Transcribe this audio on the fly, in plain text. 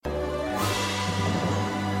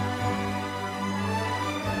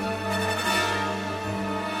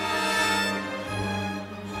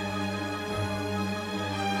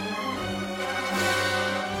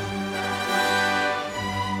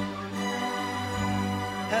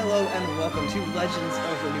Hello and welcome to Legends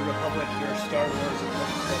of the New Republic, your Star Wars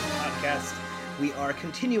podcast. We are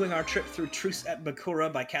continuing our trip through Truce at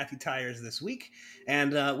Bakura by Kathy Tyers this week,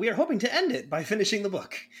 and we are hoping to end it by finishing the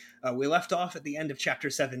book. We left off at the end of chapter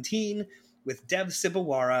 17 with Dev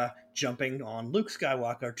Sibawara jumping on Luke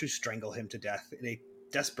Skywalker to strangle him to death in a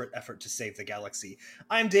desperate effort to save the galaxy.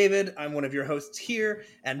 I'm David, I'm one of your hosts here,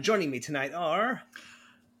 and joining me tonight are...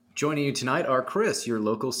 Joining you tonight are Chris, your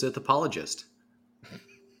local Sith apologist.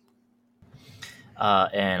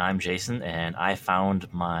 And I'm Jason, and I found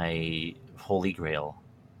my Holy Grail.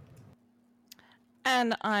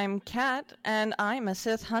 And I'm Kat, and I'm a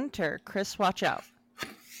Sith hunter. Chris, watch out.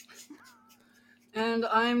 And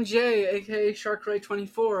I'm Jay, aka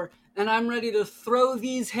SharkRay24, and I'm ready to throw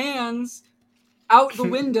these hands out the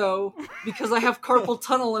window because I have carpal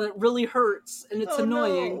tunnel and it really hurts and it's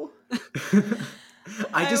annoying. No.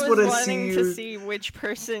 I just was want wanting to see which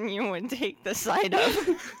person you would take the side of.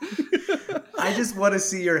 I just want to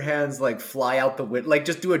see your hands like fly out the window, like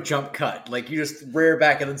just do a jump cut, like you just rear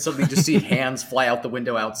back and then suddenly just see hands fly out the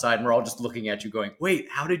window outside, and we're all just looking at you, going, "Wait,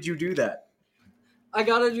 how did you do that?" I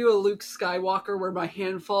gotta do a Luke Skywalker where my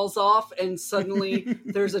hand falls off and suddenly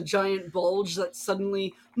there's a giant bulge that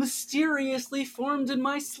suddenly mysteriously formed in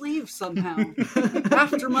my sleeve somehow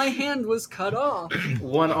after my hand was cut off.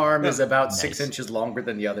 One arm is about 6 inches longer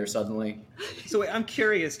than the other suddenly. So wait, I'm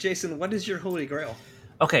curious, Jason, what is your Holy Grail?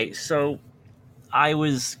 Okay, so I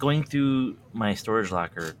was going through my storage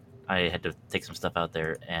locker. I had to take some stuff out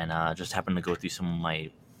there, and just happened to go through some of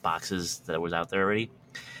my boxes that was out there already.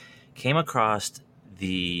 Came across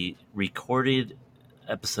the recorded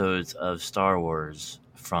episodes of Star Wars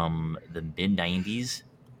from the mid-90s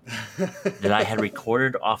that I had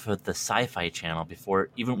recorded off of the Sci-Fi Channel before,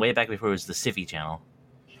 even way back before it was the Sci-Fi Channel.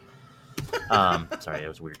 Sorry, that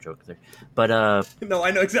was a weird joke there. But no, I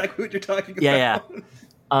know exactly what you're talking about. Yeah.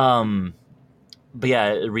 But yeah,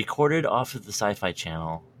 recorded off of the Sci-Fi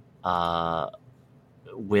Channel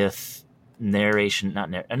with narration,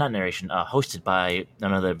 hosted by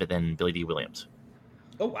none other than Billy D. Williams.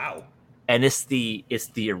 Oh wow! And it's the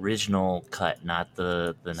original cut, not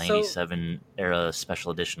the 97 era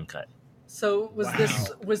special edition cut. So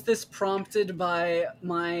was this prompted by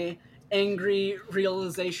my angry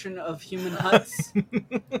realization of human huts?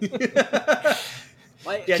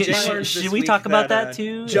 Should we talk about that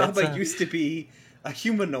too? Jabba used to be a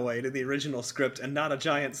humanoid in the original script and not a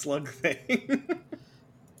giant slug thing.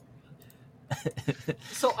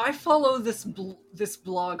 So I follow this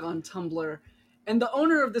blog on Tumblr, and the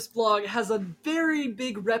owner of this blog has a very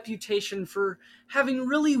big reputation for having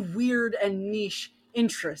really weird and niche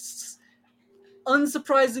interests.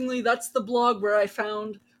 Unsurprisingly, that's the blog where I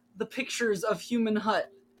found the pictures of Human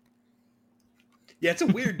Hutt. Yeah, it's a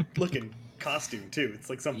weird looking costume too. It's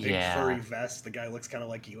like some big furry vest. The guy looks kind of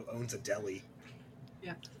like he owns a deli.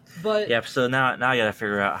 Yeah, but So now I gotta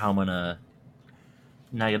figure out how I'm gonna.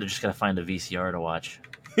 Now I gotta find a VCR to watch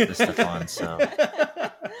this stuff on. So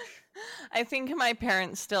I think my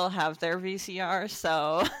parents still have their VCR,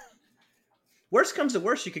 so... Worst comes to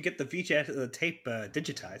worst, you could get the tape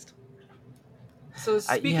digitized. So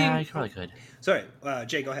speaking... I probably could. Sorry,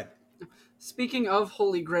 Jay, go ahead. Speaking of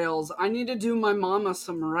Holy Grails, I need to do my mama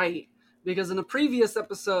some right, because in a previous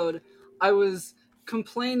episode, I was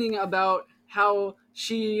complaining about how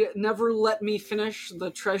she never let me finish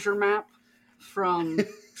the treasure map from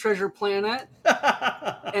Treasure Planet,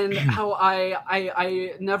 and how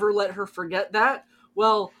I never let her forget that.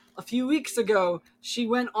 Well, a few weeks ago, she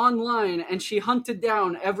went online and she hunted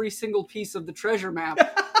down every single piece of the treasure map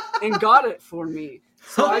and got it for me.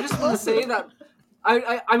 So I just want to say that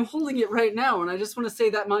I'm holding it right now, and I just want to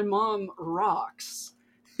say that my mom rocks.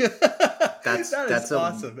 That's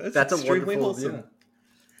awesome. That's a wonderful wholesome. Yeah.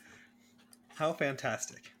 How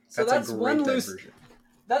fantastic! So that's one loose.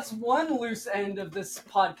 That's one loose end of this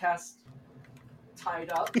podcast tied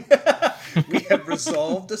up. We have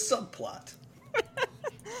resolved a subplot.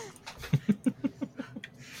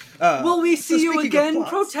 Will we see you again,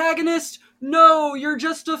 protagonist? No, you're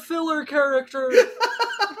just a filler character.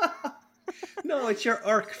 No, it's your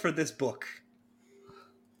arc for this book.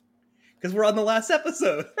 Because we're on the last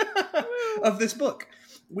episode of this book.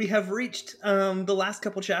 We have reached the last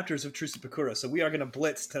couple chapters of Truce at Bakura, so we are going to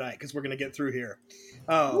blitz tonight because we're going to get through here.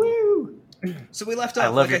 So we left off. I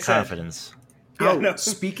love your confidence.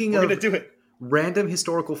 Speaking we're of gonna do it. Random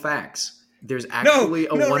historical facts, there's actually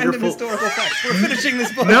a wonderful random historical facts. We're finishing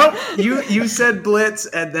this book. Nope, you said Blitz,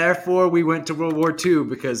 and therefore we went to World War II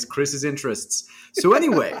because Chris's interests. So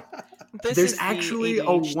anyway, there's actually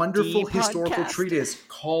a wonderful historical treatise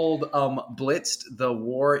called Blitzed, the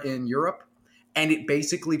War in Europe, and it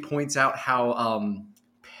basically points out how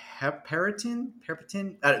Periton.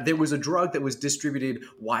 There was a drug that was distributed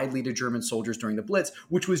widely to German soldiers during the Blitz,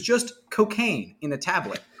 which was just cocaine in a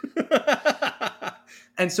tablet.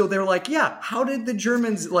 And so they're like, yeah, how did the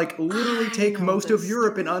Germans like literally take most of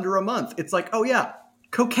Europe in under a month? It's like, oh yeah,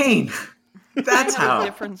 cocaine. That's I have how. a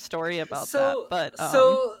different story about that, but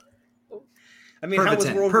I mean, how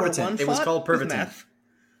was World War I fought? It was called With Pervitin.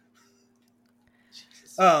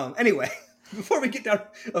 meth. Anyway, before we get down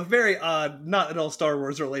a very odd, not at all Star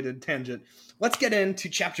Wars related tangent, let's get into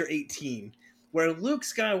Chapter 18, where Luke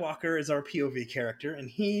Skywalker is our POV character, and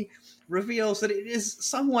he reveals that it is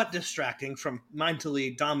somewhat distracting from mentally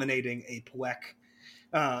dominating a Puek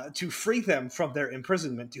to free them from their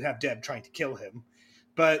imprisonment to have Deb trying to kill him.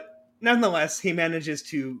 But nonetheless, he manages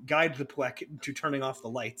to guide the Puek to turning off the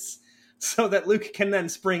lights so that Luke can then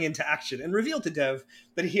spring into action and reveal to Dev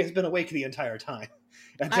that he has been awake the entire time.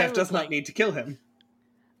 And Dev does not need to kill him.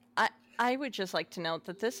 I would just like to note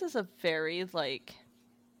that this is a very,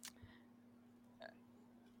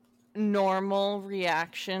 normal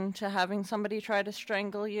reaction to having somebody try to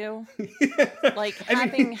strangle you.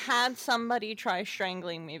 Having had somebody try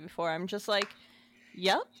strangling me before, I'm just like,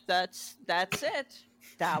 yep, that's it.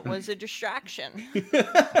 That was a distraction.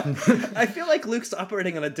 I feel like Luke's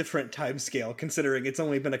operating on a different time scale, considering it's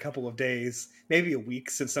only been a couple of days, maybe a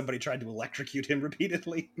week, since somebody tried to electrocute him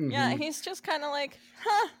repeatedly. Mm-hmm. Yeah, he's just kind of like,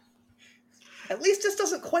 huh. At least this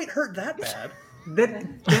doesn't quite hurt that bad. That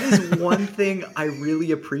is one thing I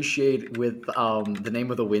really appreciate with the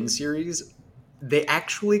Name of the Wind series. They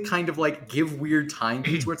actually kind of give weird time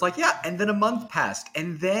beats where it's like, yeah, and then a month passed,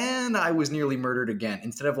 and then I was nearly murdered again.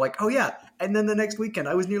 Instead of oh yeah, and then the next weekend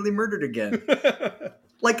I was nearly murdered again.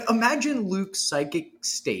 Imagine Luke's psychic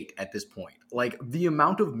state at this point. The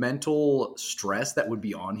amount of mental stress that would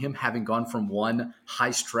be on him, having gone from one high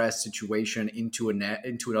stress situation into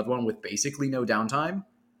another one with basically no downtime.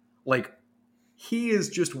 He is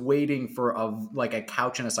just waiting for a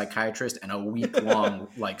couch and a psychiatrist and a week-long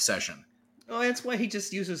session. Oh, that's why he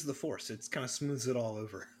just uses the Force. It kind of smooths it all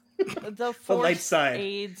over. The Force light side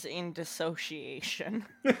aids in dissociation.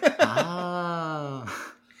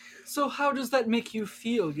 So how does that make you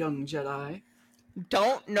feel, young Jedi?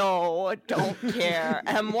 Don't know, don't care.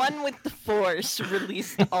 I'm one with the Force,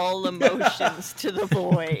 released all emotions to the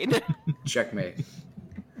void. Checkmate.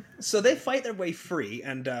 So they fight their way free,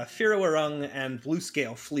 and Firo Arung and Blue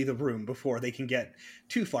Scale flee the room before they can get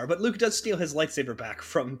too far. But Luke does steal his lightsaber back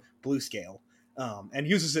from Blue Scale and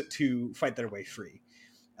uses it to fight their way free.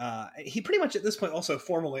 He pretty much at this point also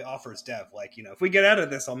formally offers Dev, if we get out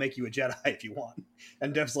of this, I'll make you a Jedi if you want.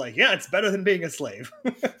 And Dev's like, yeah, it's better than being a slave.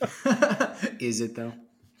 Is it, though?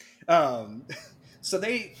 So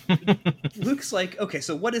Luke's like, okay,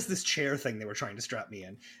 so what is this chair thing they were trying to strap me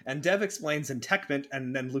in? And Dev explains entekment,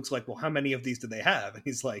 and then Luke's like, well, how many of these do they have? And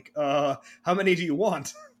he's like, how many do you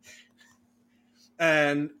want?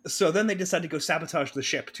 And so then they decide to go sabotage the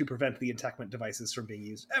ship to prevent the entekment devices from being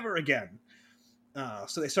used ever again.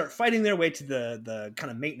 So they start fighting their way to the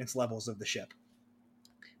kind of maintenance levels of the ship.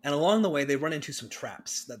 And along the way, they run into some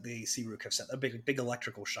traps that the Searook have set, big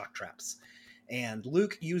electrical shock traps. And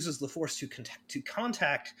Luke uses the Force to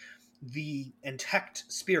contact the entect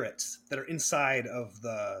spirits that are inside of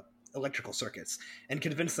the electrical circuits and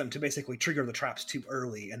convince them to basically trigger the traps too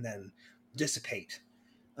early and then dissipate.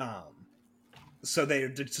 So they're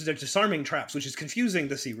disarming traps, which is confusing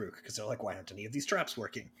the Searook because they're like, why aren't any of these traps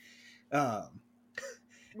working? And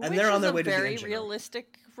they're on their way to the engine. Which is a very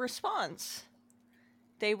realistic response.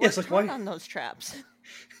 They worked hard on those traps.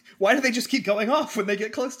 Why do they just keep going off when they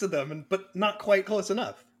get close to them, but not quite close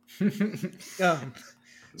enough? So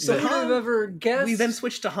who would have ever guessed? We then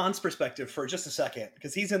switch to Han's perspective for just a second,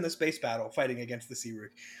 because he's in the space battle fighting against the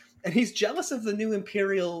Searook. And he's jealous of the new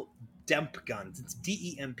Imperial DEMP guns. It's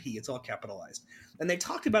D-E-M-P, it's all capitalized. And they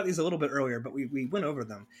talked about these a little bit earlier, but we went over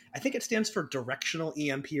them. I think it stands for Directional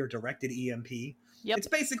EMP or Directed EMP. Yep. It's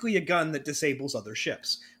basically a gun that disables other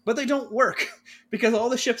ships. But they don't work, because all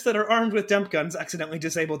the ships that are armed with DEMP guns accidentally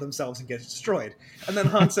disable themselves and get destroyed. And then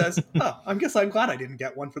Han says, I guess I'm glad I didn't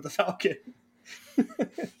get one for the Falcon.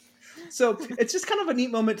 So it's just kind of a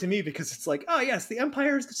neat moment to me, because it's like, oh yes, the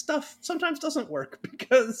Empire's stuff sometimes doesn't work,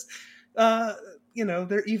 because,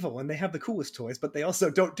 they're evil and they have the coolest toys, but they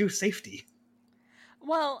also don't do safety.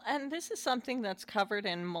 Well, and this is something that's covered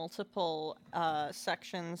in multiple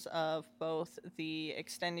sections of both the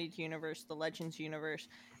Extended Universe, the Legends Universe,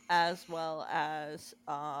 as well as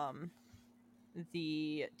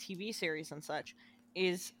the TV series and such,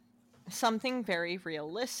 is something very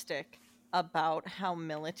realistic about how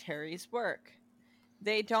militaries work.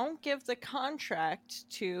 They don't give the contract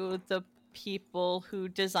to the people who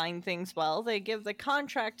design things well. They give the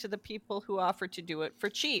contract to the people who offer to do it for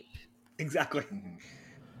cheap. Exactly.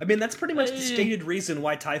 I mean, that's pretty much the stated reason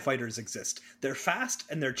why TIE fighters exist. They're fast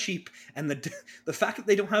and they're cheap, and the fact that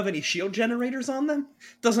they don't have any shield generators on them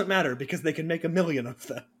doesn't matter because they can make 1 million of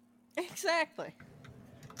them. Exactly.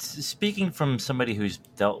 Speaking from somebody who's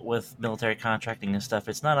dealt with military contracting and stuff,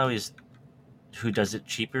 it's not always who does it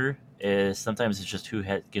cheaper. Sometimes it's just who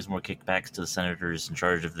gives more kickbacks to the senators in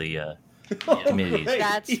charge of the committees. Right.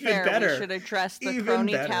 That's Even fair. better. We should address the Even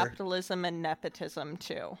crony better. capitalism and nepotism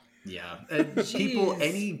too. Yeah, people,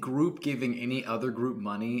 any group giving any other group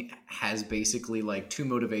money has basically like two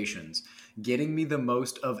motivations: getting me the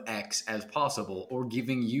most of X as possible, or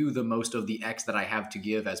giving you the most of the X that I have to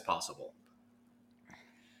give as possible.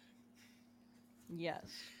 Yes.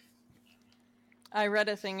 I read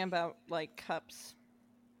a thing about like cups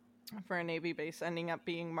for a Navy base ending up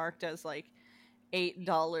being marked as like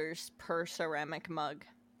 $8 per ceramic mug.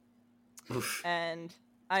 Oof. And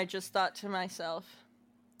I just thought to myself,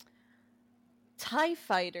 TIE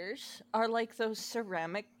fighters are like those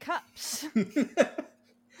ceramic cups.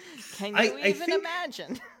 Can you even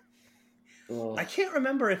imagine? I can't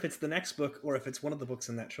remember if it's the next book or if it's one of the books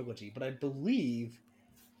in that trilogy, but I believe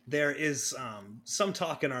there is some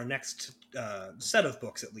talk in our next set of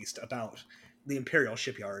books, at least, about the Imperial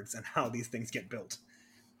shipyards and how these things get built.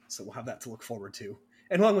 So we'll have that to look forward to,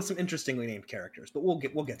 and along with some interestingly named characters. But we'll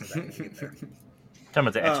get to that when we get there. Talking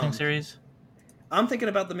about the X-Wing series? I'm thinking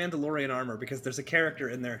about the Mandalorian armor because there's a character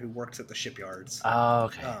in there who works at the shipyards. Oh,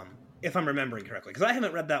 okay. If I'm remembering correctly, because I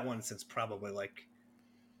haven't read that one since probably like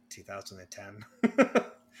 2010.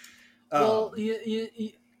 Well,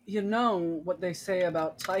 you know what they say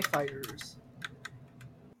about TIE fighters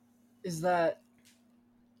is that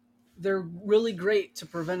they're really great to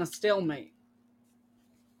prevent a stalemate.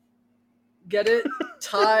 Get it?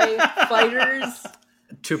 TIE fighters?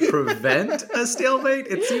 To prevent a stalemate?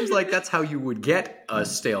 It seems like that's how you would get a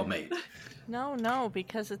stalemate. No,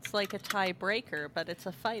 because it's like a tiebreaker, but it's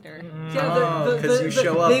a fighter. Yeah, because you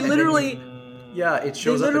show up. They and literally, yeah, it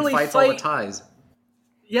shows they up and literally fights all the fight- ties.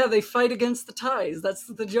 yeah, they fight against the ties. That's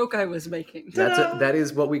the joke I was making. That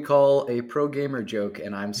is what we call a pro gamer joke,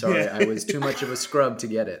 and I'm sorry, Yeah. I was too much of a scrub to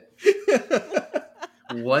get it.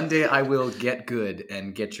 One day I will get good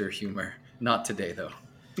and get your humor. Not today, though.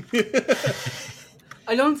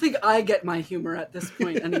 I don't think I get my humor at this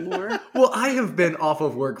point anymore. Well, I have been off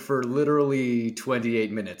of work for literally 28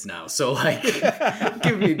 minutes now, so like,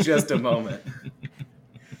 give me just a moment.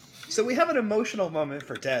 So we have an emotional moment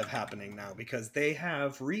for Dev happening now because they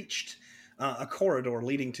have reached a corridor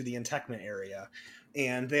leading to the entekment area,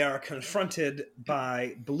 and they are confronted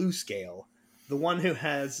by Bluescale, the one who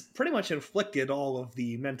has pretty much inflicted all of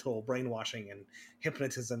the mental brainwashing and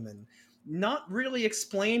hypnotism and not really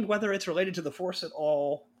explained whether it's related to the Force at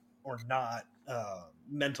all or not,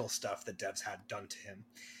 mental stuff that Dev's had done to him,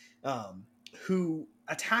 who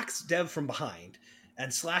attacks Dev from behind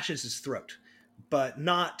and slashes his throat, but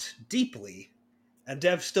not deeply, and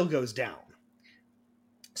Dev still goes down.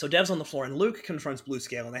 So Dev's on the floor, and Luke confronts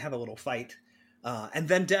Bluescale, and they have a little fight. And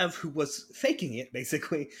then Dev, who was faking it,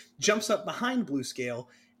 basically, jumps up behind Bluescale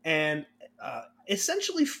and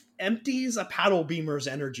essentially empties a paddle beamer's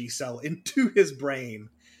energy cell into his brain,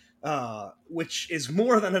 which is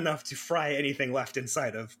more than enough to fry anything left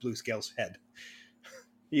inside of Bluescale's head.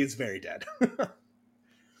 He is very dead.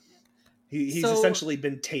 He's essentially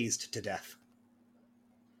been tased to death.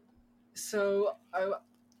 So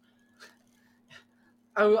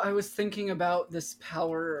I was thinking about this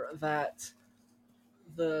power that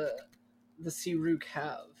the Sirook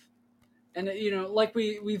have, and like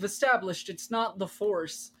we've established, it's not the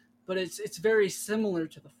Force, but it's very similar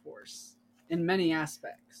to the Force in many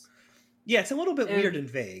aspects. Yeah, it's a little bit weird and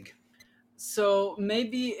vague. So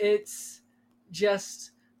maybe it's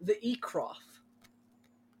just the Ekroth.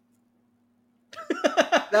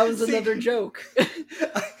 That was another joke.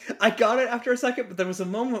 I got it after a second, but there was a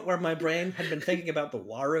moment where my brain had been thinking about the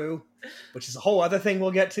Waru, which is a whole other thing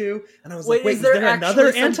we'll get to, and I was like, wait, is there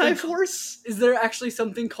another anti-Force? Is there actually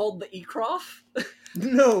something called the Ekroth?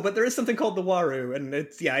 No, but there is something called the Waru, and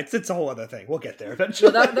it's a whole other thing. We'll get there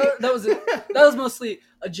eventually. No, that was mostly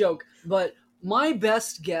a joke, but my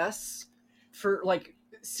best guess for, like,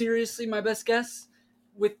 seriously, my best guess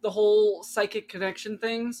with the whole psychic connection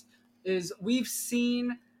things is we've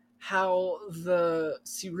seen how the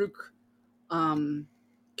Sirook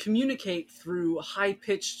communicate through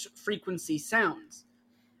high-pitched frequency sounds.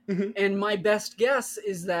 Mm-hmm. And my best guess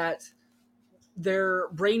is that their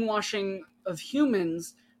brainwashing of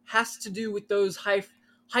humans has to do with those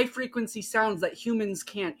high-frequency sounds that humans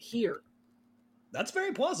can't hear. That's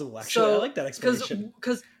very plausible, actually. I like that explanation.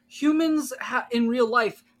 Because humans in real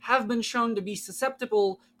life have been shown to be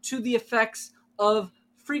susceptible to the effects of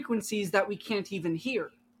frequencies that we can't even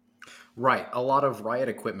hear. Right. A lot of riot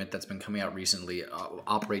equipment that's been coming out recently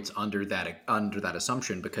operates under that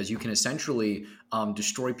assumption, because you can essentially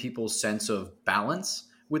destroy people's sense of balance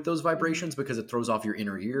with those vibrations, because it throws off your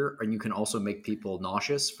inner ear, and you can also make people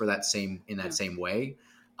nauseous for that same way.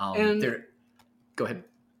 Go ahead.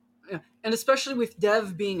 And especially with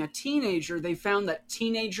Dev being a teenager, they found that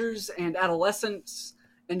teenagers and adolescents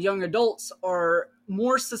and young adults are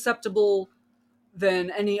more susceptible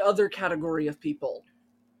than any other category of people.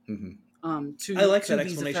 Mm-hmm. I like that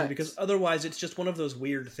explanation, because otherwise it's just one of those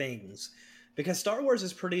weird things. Because Star Wars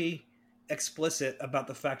is pretty explicit about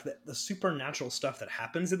the fact that the supernatural stuff that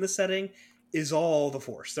happens in the setting is all the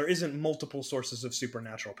Force. There isn't multiple sources of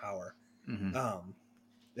supernatural power. Mm-hmm.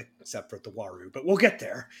 Except for the Waru, but we'll get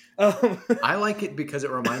there. I like it because it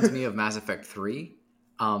reminds me of Mass Effect 3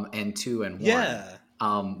 and 2 and 1. Yeah.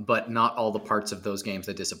 But not all the parts of those games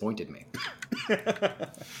that disappointed me.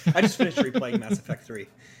 I just finished replaying Mass Effect 3,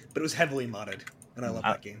 but it was heavily modded, and I love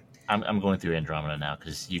that game. I'm going through Andromeda now,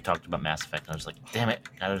 because you talked about Mass Effect, and I was like, damn it,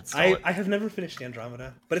 gotta install it. I have never finished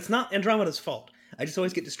Andromeda, but it's not Andromeda's fault. I just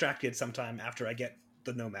always get distracted sometime after I get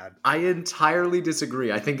the Nomad. I entirely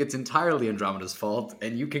disagree. I think it's entirely Andromeda's fault,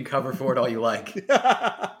 and you can cover for it all you like.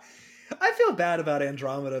 I feel bad about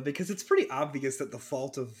Andromeda because it's pretty obvious that the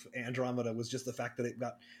fault of Andromeda was just the fact that it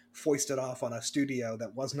got foisted off on a studio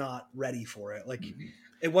that was not ready for it. Like,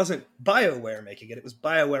 it wasn't BioWare making it; it was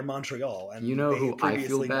BioWare Montreal. And you know who I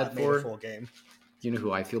feel bad for? Full game. You know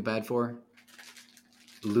who I feel bad for?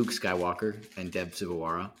 Luke Skywalker and Deb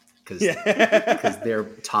Sugawara, because they're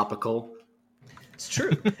topical. It's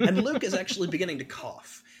true. And Luke is actually beginning to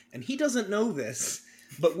cough. And he doesn't know this,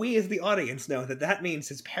 but we as the audience know that means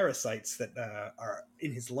his parasites that are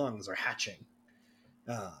in his lungs are hatching.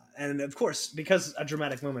 And of course, because a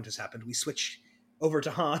dramatic moment has happened, we switch over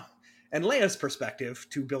to Han and Leia's perspective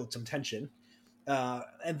to build some tension.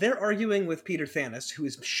 And they're arguing with Peter Thanos, who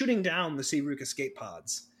is shooting down the Searook escape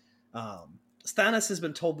pods. Thanos has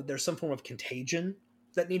been told that there's some form of contagion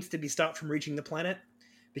that needs to be stopped from reaching the planet.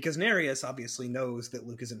 Because Nereus obviously knows that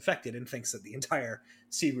Luke is infected and thinks that the entire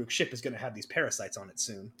Searook ship is going to have these parasites on it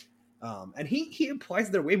soon. And he implies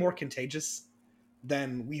they're way more contagious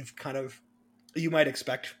than you might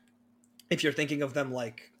expect if you're thinking of them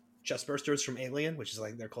like chestbursters from Alien, which is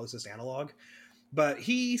like their closest analog. But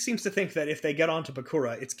he seems to think that if they get onto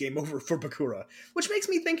Bakura, it's game over for Bakura, which makes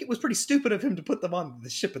me think it was pretty stupid of him to put them on the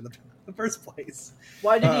ship in the first place.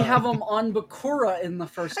 Why did he have them on Bakura in the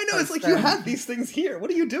first place? I know, it's like, you had these things here.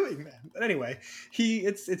 What are you doing, man? But anyway,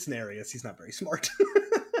 it's Nereus. He's not very smart.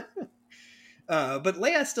 But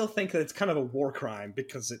Leia still thinks that it's kind of a war crime,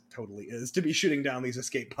 because it totally is, to be shooting down these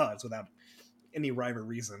escape pods without any rhyme or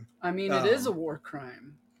reason. I mean, it is a war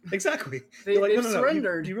crime. Exactly. They've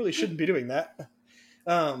surrendered. You really shouldn't be doing that.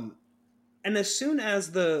 And as soon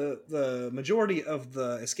as the majority of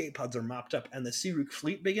the escape pods are mopped up and the Searook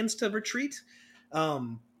fleet begins to retreat,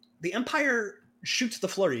 the Empire shoots the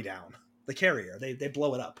Flurry down, the carrier. They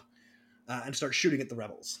blow it up and start shooting at the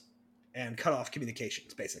rebels and cut off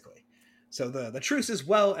communications, basically. So the truce is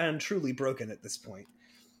well and truly broken at this point.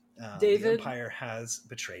 David, the Empire has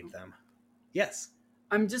betrayed them. Yes.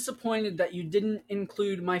 I'm disappointed that you didn't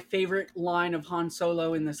include my favorite line of Han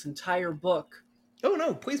Solo in this entire book. Oh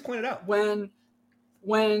no, please point it out. When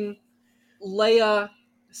Leia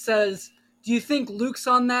says, "Do you think Luke's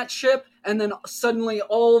on that ship?" And then suddenly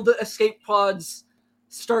all the escape pods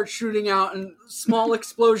start shooting out and small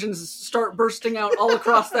explosions start bursting out all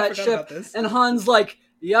across that ship. And Han's like,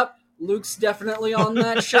 "Yep, Luke's definitely on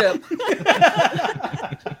that ship."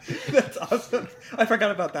 That's awesome. I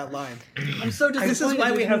forgot about that line. I'm so disappointed. This is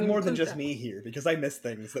why we have more than just me here, because I miss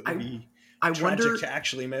things that would be tragic to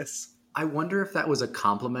actually miss. I wonder if that was a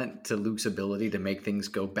compliment to Luke's ability to make things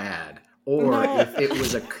go bad, or if it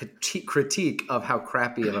was a critique of how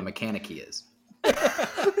crappy of a mechanic he is.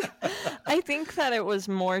 I think that it was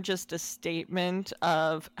more just a statement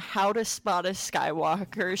of how to spot a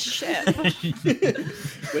Skywalker's ship.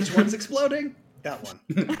 Which one's exploding? That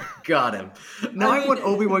one. Got him. Now I want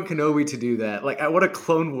Obi-Wan Kenobi to do that. Like, I want a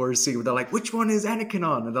Clone Wars scene where they're like, which one is Anakin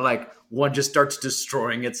on? And they're like, one just starts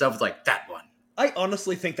destroying itself. It's like, that one. I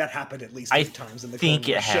honestly think that happened at least 8 times in the Clone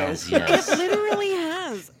Wars show. Has, yes. It literally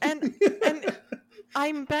has. And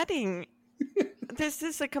I'm betting this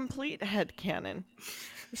is a complete headcanon.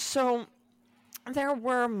 So there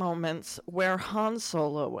were moments where Han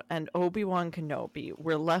Solo and Obi-Wan Kenobi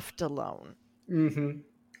were left alone. Mm-hmm.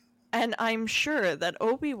 And I'm sure that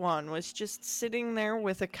Obi-Wan was just sitting there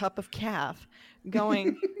with a cup of caf,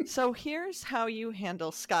 going, so here's how you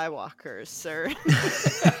handle Skywalkers, sir.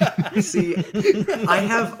 See, I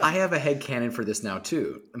have a headcanon for this now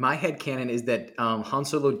too. My headcanon is that Han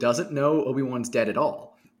Solo doesn't know Obi-Wan's dead at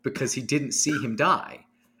all because he didn't see him die.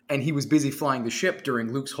 And he was busy flying the ship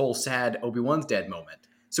during Luke's whole sad Obi-Wan's dead moment.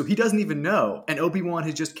 So he doesn't even know. And Obi-Wan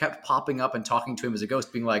has just kept popping up and talking to him as a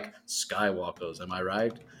ghost, being like, Skywalkers, am I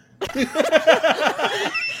right?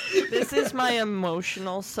 This is my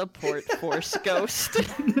emotional support Force ghost.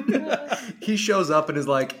 He shows up and is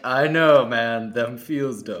like, I know, man, them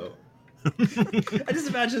feels though. I just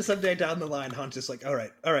imagine someday down the line, Han's just like, all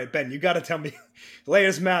right, Ben, you gotta tell me.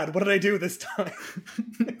 Leia's mad. What did I do this time?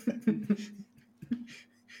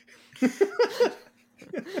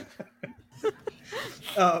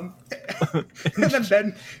 And then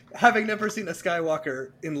Ben, having never seen a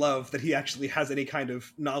Skywalker in love that he actually has any kind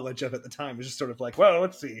of knowledge of at the time, is just sort of like, well,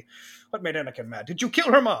 let's see. What made Anakin mad? Did you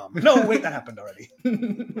kill her mom? No, wait, that happened already.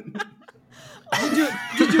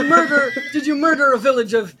 Did you murder a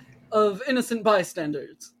village of innocent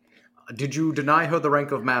bystanders? Did you deny her the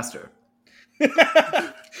rank of master?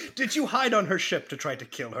 Did you hide on her ship to try to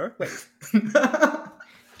kill her? Wait.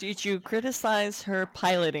 Did you criticize her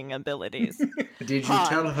piloting abilities? Did you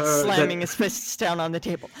tell her slamming his fists down on the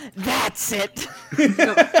table. That's it.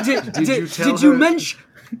 No,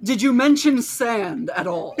 did you mention sand at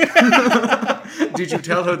all? Did you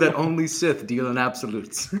tell her that only Sith deal in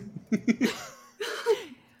absolutes?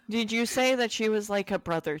 Did you say that she was like a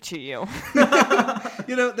brother to you?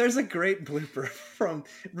 There's a great blooper from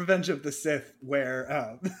Revenge of the Sith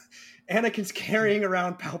where Anakin's carrying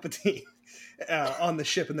around Palpatine on the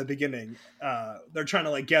ship in the beginning. They're trying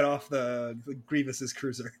to get off the Grievous's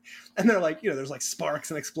cruiser, and they're there's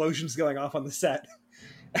sparks and explosions going off on the set,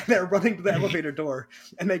 and they're running to the elevator door,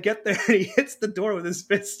 and they get there and he hits the door with his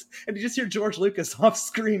fist, and you just hear George Lucas off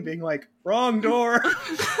screen being like, wrong door.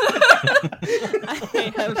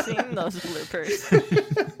 I have seen those bloopers.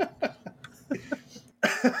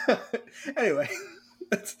 Anyway,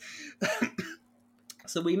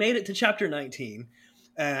 so we made it to chapter 19.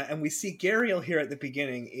 And we see Gariel here at the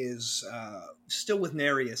beginning is still with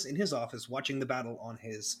Nereus in his office watching the battle on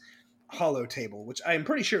his hollow table, which I am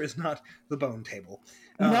pretty sure is not the bone table.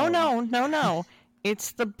 No.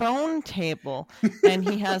 It's the bone table. And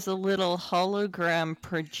he has a little hologram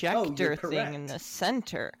projector thing in the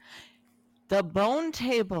center. The bone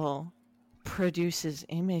table produces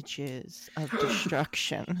images of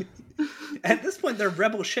destruction. At this point, there are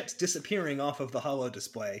rebel ships disappearing off of the hollow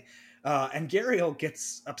display. And Gariel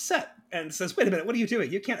gets upset and says, wait a minute, what are you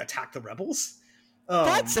doing? You can't attack the rebels.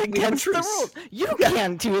 That's against the rules. You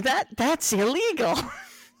can't do that. That's illegal.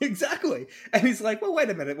 Exactly. And he's like, well, wait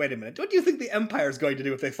a minute. What do you think the Empire is going to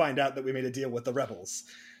do if they find out that we made a deal with the rebels?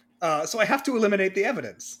 So I have to eliminate the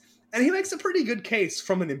evidence. And he makes a pretty good case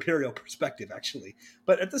from an Imperial perspective, actually.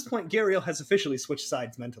 But at this point, Gariel has officially switched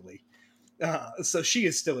sides mentally. So she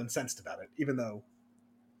is still incensed about it, even though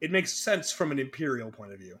it makes sense from an Imperial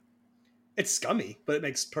point of view. It's scummy, but it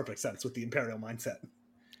makes perfect sense with the Imperial mindset.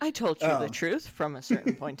 I told you the truth from a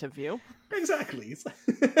certain point of view. Exactly.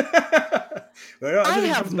 I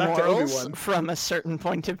have morals from a certain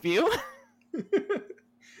point of view.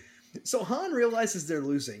 So Han realizes they're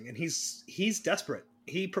losing, and he's desperate.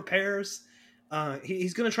 He prepares.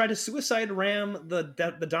 He's going to try to suicide ram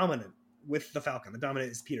the Dominant with the Falcon. The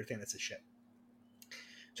Dominant is Peter Thanos' ship,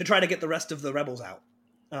 to try to get the rest of the rebels out.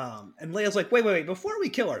 And Leia's like, wait, before we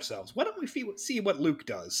kill ourselves, why don't we see what Luke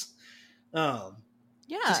does? Yeah,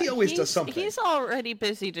 he always does something. He's already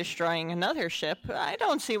busy destroying another ship. I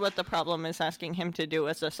don't see what the problem is asking him to do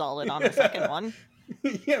as a solid on a second one.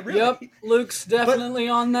 Yeah, really. Yep, Luke's definitely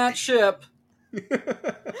on that ship.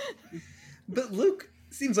 But Luke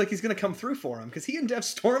seems like he's going to come through for him, because he and Dev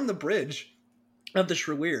storm the bridge of the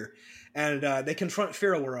Shrewer, and they confront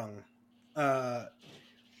Firawurrung.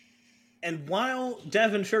 And while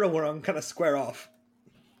Dev and Firawurrung kind of square off,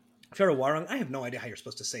 Firawurrung, I have no idea how you're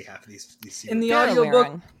supposed to say half of these in the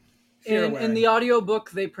audiobook. In the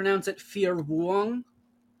audiobook, they pronounce it Firawurrung.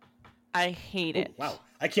 I hate it. Wow,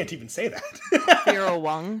 I can't even say that.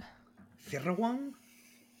 Firawurrung. Firawurrung?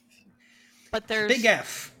 But there's big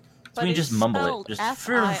F. So you just mumble it. Just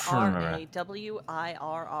Firawurrung.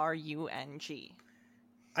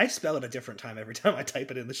 I spell it a different time every time I type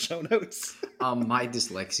it in the show notes. My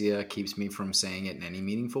dyslexia keeps me from saying it in any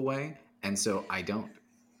meaningful way, and so I don't.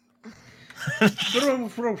 I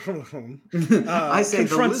say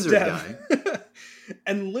the lizard guy.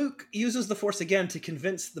 And Luke uses the Force again to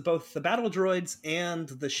convince both the battle droids and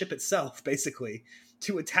the ship itself, basically,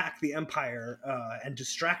 to attack the Empire and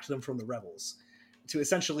distract them from the rebels, to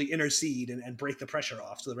essentially intercede and break the pressure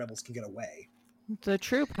off so the rebels can get away. The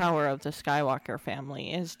true power of the Skywalker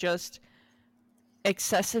family is just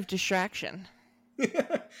excessive distraction.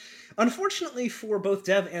 Unfortunately for both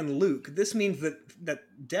Dev and Luke, this means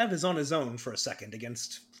that Dev is on his own for a second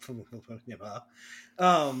against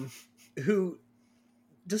who,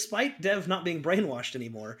 despite Dev not being brainwashed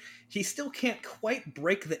anymore, he still can't quite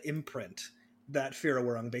break the imprint that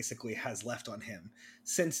Firewurrung basically has left on him,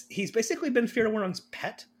 since he's basically been Firewurrung's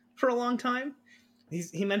pet for a long time.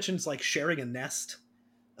 He mentions like sharing a nest,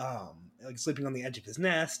 like sleeping on the edge of his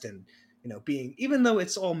nest, and being, even though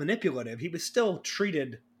it's all manipulative, he was still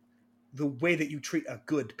treated the way that you treat a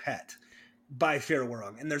good pet by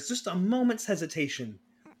Firewurrung. And there's just a moment's hesitation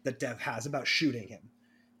that Dev has about shooting him.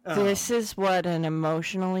 This is what an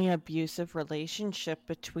emotionally abusive relationship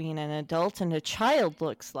between an adult and a child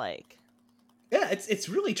looks like. Yeah, it's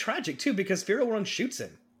really tragic too, because Firewurrung shoots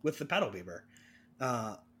him with the paddle beaver,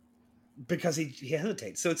 because he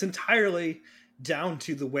hesitates. So it's entirely down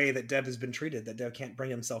to the way that Dev has been treated, that Dev can't bring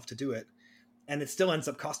himself to do it, and it still ends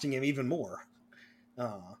up costing him even more,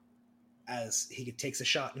 as he takes a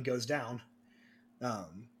shot and goes down.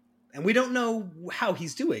 And we don't know how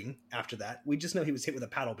he's doing after that. We just know he was hit with a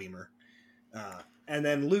paddle beamer. And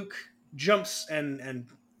then Luke jumps and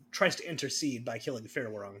tries to intercede by killing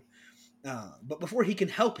Firewurrung. But before he can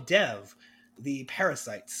help Dev, the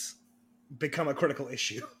parasites become a critical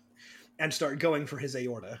issue and start going for his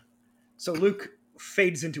aorta. So Luke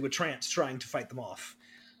fades into a trance trying to fight them off,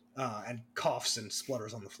 and coughs and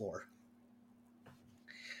splutters on the floor.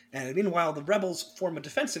 And meanwhile, the rebels form a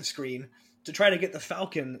defensive screen to try to get the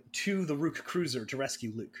Falcon to the Rook cruiser to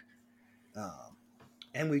rescue Luke.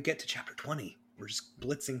 And we get to chapter 20. We're just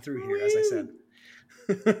blitzing through here, as I said.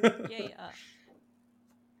 Yeah.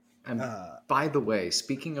 And by the way,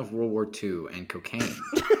 speaking of World War II and cocaine,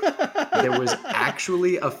 there was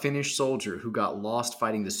actually a Finnish soldier who got lost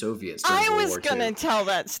fighting the Soviets during World War II. I was going to tell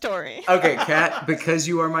that story. Okay, Kat, because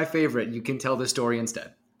you are my favorite, you can tell the story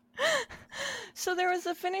instead. So there was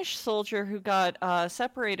a Finnish soldier who got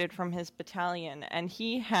separated from his battalion, and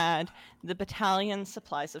he had the battalion's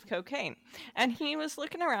supplies of cocaine. And he was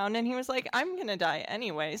looking around, and he was like, I'm going to die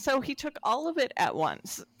anyway. So he took all of it at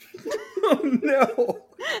once. Oh, no.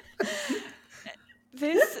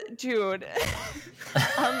 This dude,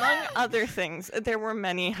 among other things, there were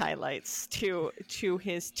many highlights to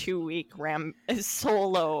his 2-week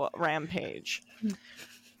solo rampage.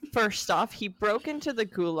 First off, he broke into the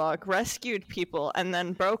gulag, rescued people, and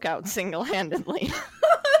then broke out single-handedly.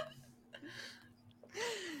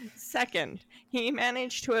 Second, he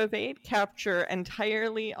managed to evade capture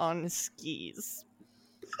entirely on skis.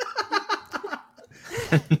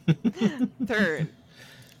 Third,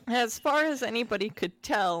 as far as anybody could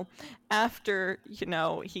tell, after,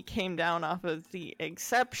 he came down off of the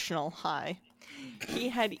exceptional high, he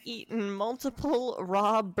had eaten multiple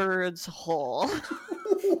raw birds whole.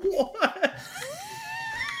 What?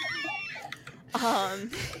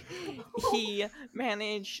 He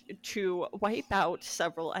managed to wipe out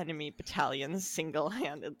several enemy battalions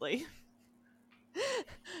single-handedly,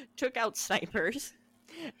 took out snipers,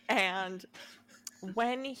 and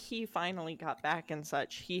when he finally got back and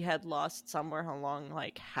such, he had lost somewhere along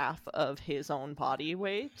like half of his own body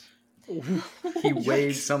weight. He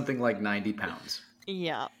weighed something like 90 pounds.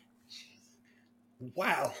 Yeah.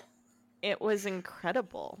 Wow. It was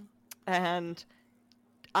incredible. And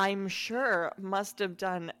I'm sure must have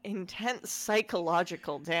done intense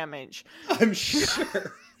psychological damage. I'm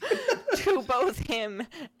sure. To both him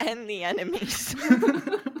and the enemies.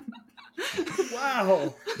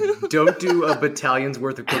 Wow. Don't do a battalion's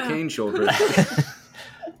worth of cocaine, children.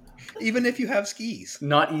 Even if you have skis.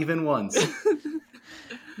 Not even once.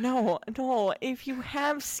 No, if you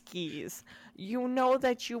have skis, you know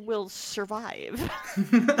that you will survive.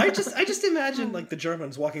 I just imagine like the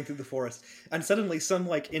Germans walking through the forest, and suddenly some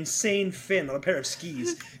like insane Finn on a pair of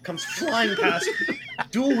skis comes flying past,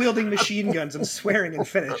 dual wielding machine guns and swearing in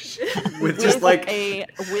Finnish, with just like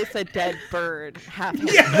with a dead bird half in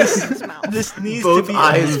his mouth. This needs both to be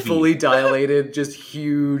eyes a movie. fully dilated, just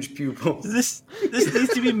huge pupils. This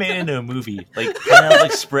needs to be made into a movie, like Pineapple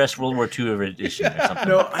Express World War II edition or something.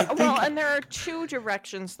 No, I think Well, and there are two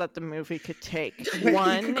directions that the movie could take. You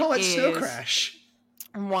could call it Snow Crash.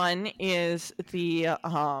 One is the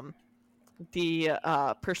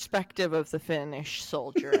perspective of the Finnish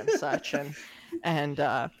soldier and such, and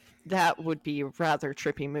that would be a rather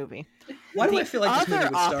trippy movie. Why do I feel like this movie would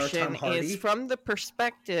star option Tom Hardy? is from the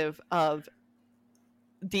perspective of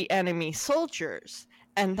the enemy soldiers,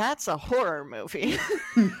 and that's a horror movie.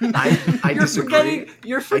 I disagree.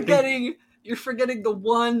 You're forgetting the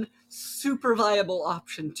one super viable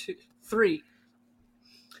option. 3.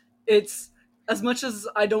 It's as much as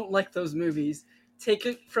I don't like those movies, take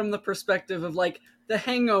it from the perspective of like The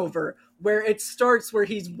Hangover, where it starts where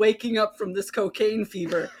he's waking up from this cocaine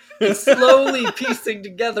fever and slowly piecing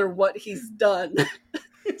together what he's done.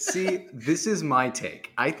 See, this is my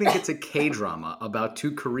take. I think it's a K-drama about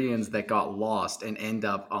two Koreans that got lost and end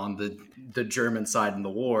up on the German side in the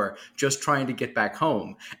war, just trying to get back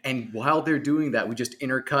home. And while they're doing that, we just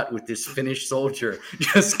intercut with this Finnish soldier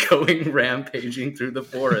just going rampaging through the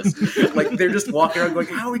forest. Like, they're just walking around going,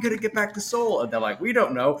 how are we going to get back to Seoul? And they're like, we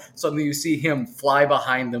don't know. Suddenly you see him fly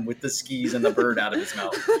behind them with the skis and the bird out of his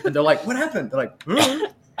mouth. And they're like, what happened? They're like, huh?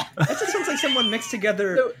 That just sounds like someone mixed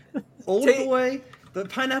together Old Boy, The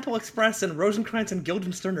Pineapple Express, and Rosencrantz and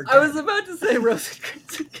Guildenstern are dead. I was about to say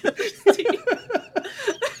Rosencrantz and Guildenstern.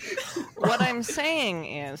 What I'm saying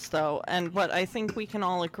is, though, and what I think we can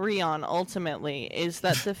all agree on ultimately, is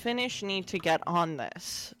that the Finnish need to get on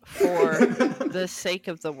this for the sake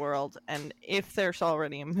of the world. And if there's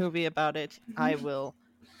already a movie about it, I will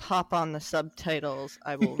pop on the subtitles,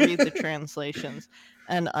 I will read the translations,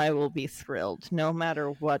 and I will be thrilled, no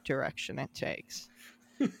matter what direction it takes.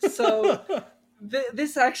 So,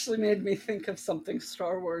 this actually made me think of something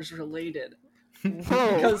Star Wars related.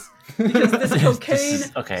 Whoa. Because this cocaine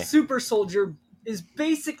okay. super soldier is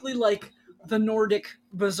basically like the Nordic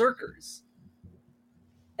berserkers.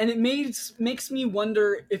 And it makes me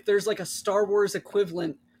wonder if there's like a Star Wars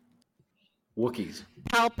equivalent. Wookiees.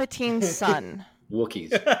 Palpatine's son.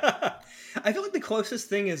 Wookiees. I feel like the closest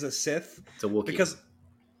thing is a Sith. It's a Wookiee. Because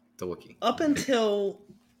it's a Wookiee. up until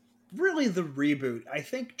really the reboot, I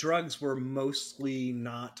think drugs were mostly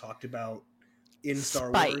not talked about in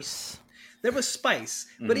Star Wars. There was spice,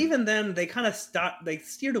 but even then, they kind of stopped. They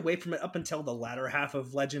steered away from it up until the latter half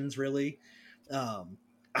of Legends. Really,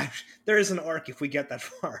 there is an arc, if we get that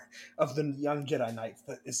far, of the young Jedi Knights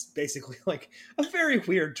that is basically like a very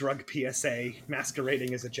weird drug PSA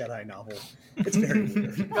masquerading as a Jedi novel. It's very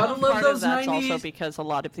weird. Gotta love Part those of that's 90s. also because a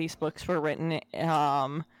lot of these books were written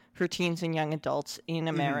for teens and young adults in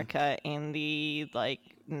America in the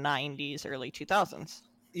 90s, early 2000s.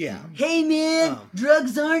 Yeah. Hey man,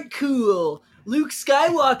 drugs aren't cool. Luke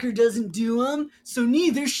Skywalker doesn't do them, so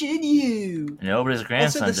neither should you. No, but his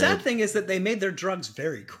grandson Also, the sad did. thing is that they made their drugs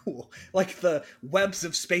very cool, like the webs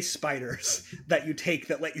of space spiders that you take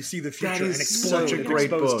that let you see the future and is explode such a and great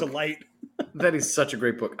exposed book. to light. That is such a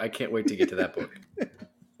great book. I can't wait to get to that book.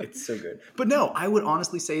 It's so good. But no, I would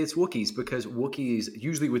honestly say it's Wookiees, because Wookiees,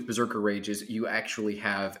 usually with Berserker Rages, you actually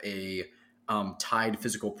have a tied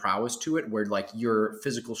physical prowess to it, where like your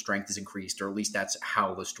physical strength is increased, or at least that's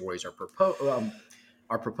how the stories are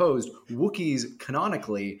proposed. Wookiees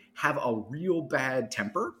canonically have a real bad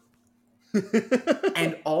temper,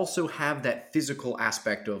 and also have that physical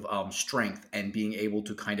aspect of strength and being able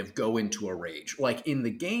to kind of go into a rage. Like in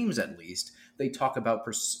the games, at least, they talk about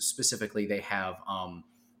specifically they have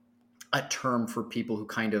a term for people who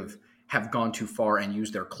kind of have gone too far and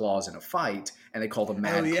used their claws in a fight, and they call them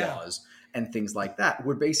mad claws. And things like that,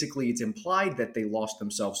 where basically it's implied that they lost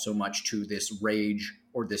themselves so much to this rage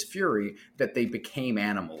or this fury that they became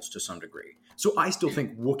animals to some degree. So I still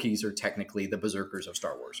think Wookiees are technically the berserkers of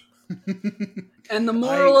Star Wars. And the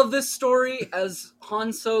moral of this story, as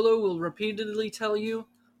Han Solo will repeatedly tell you,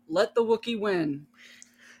 let the Wookiee win.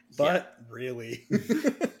 But really.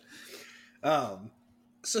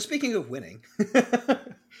 So speaking of winning,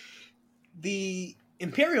 the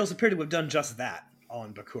Imperials appear to have done just that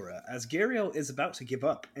on Bakura, as Gariel is about to give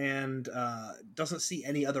up and doesn't see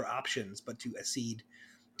any other options but to accede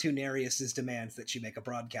to Nereus's demands that she make a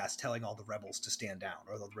broadcast telling all the rebels to stand down,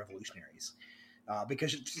 or the revolutionaries.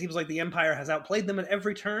 Because it seems like the Empire has outplayed them at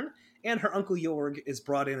every turn, and her uncle Jorg is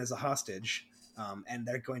brought in as a hostage, and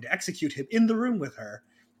they're going to execute him in the room with her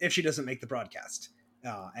if she doesn't make the broadcast.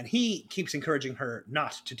 And he keeps encouraging her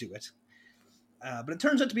not to do it. But it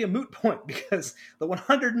turns out to be a moot point, because the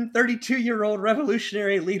 132-year-old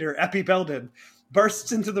revolutionary leader, Epi Belden,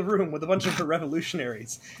 bursts into the room with a bunch of her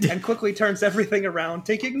revolutionaries and quickly turns everything around,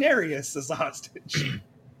 taking Nereus as a hostage.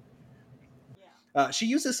 She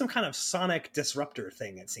uses some kind of sonic disruptor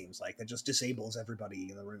thing, it seems like, that just disables everybody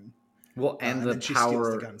in the room. Well, and the then she steals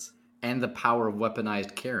power the guns. and the power of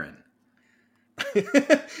weaponized Karen.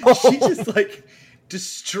 She just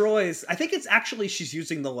destroys. I think it's actually she's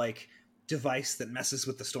using the device that messes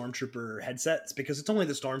with the stormtrooper headsets, because it's only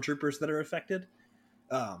the stormtroopers that are affected.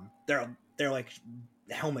 Their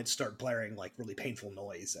helmets start blaring really painful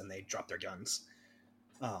noise, and they drop their guns.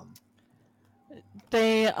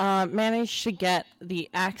 They managed to get the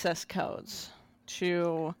access codes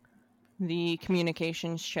to the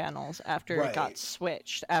communications channels after it got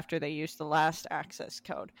switched, after they used the last access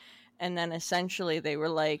code. And then essentially they were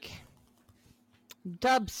like,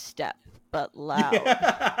 Dubstep, but loud.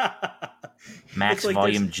 Max like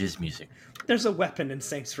volume jizz music. There's a weapon in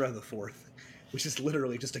Saints Row the Fourth, which is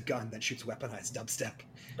literally just a gun that shoots weaponized dubstep.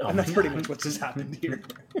 Oh And my that's pretty God. much what's just happened here.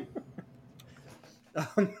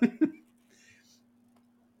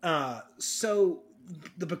 So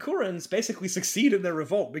the Bakurans basically succeed in their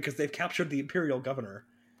revolt because they've captured the Imperial Governor.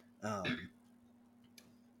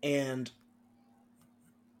 And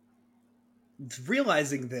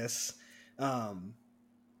realizing this,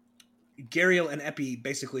 Gariel and Epi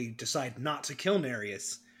basically decide not to kill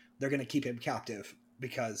Nereus. They're going to keep him captive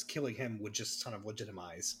because killing him would just kind of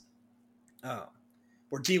legitimize or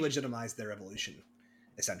delegitimize their evolution,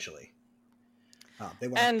 essentially. They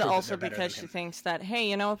want to And prove that also they're better because than she him. thinks that, hey,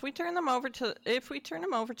 you know, if we turn him over to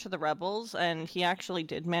the rebels and he actually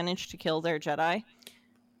did manage to kill their Jedi,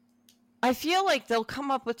 I feel like they'll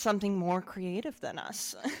come up with something more creative than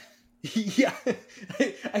us. Yeah,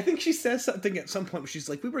 I think she says something at some point where she's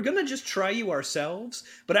like, we were going to just try you ourselves,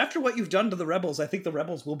 but after what you've done to the rebels, I think the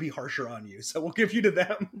rebels will be harsher on you, so we'll give you to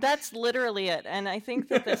them. That's literally it. And I think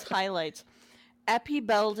that this highlights Epi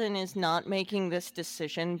Belden is not making this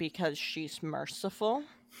decision because she's merciful.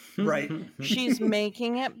 Right. She's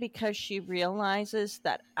making it because she realizes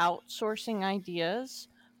that outsourcing ideas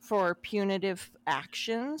for punitive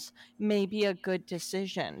actions may be a good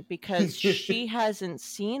decision because she hasn't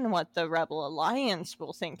seen what the Rebel Alliance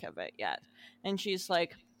will think of it yet. And she's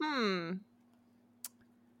like,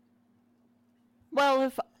 well,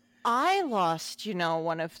 if I lost, you know,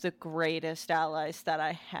 one of the greatest allies that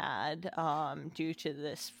I had due to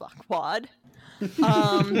this fuckwad,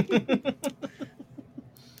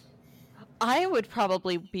 I would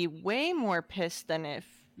probably be way more pissed than if,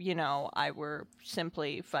 you know, I were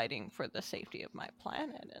simply fighting for the safety of my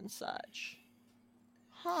planet and such.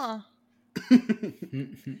 Huh.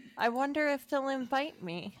 I wonder if they'll invite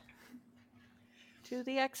me to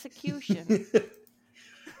the execution.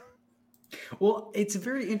 Well, it's a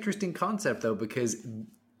very interesting concept, though, because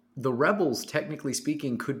the rebels, technically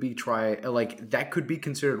speaking, could be that could be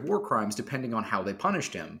considered war crimes depending on how they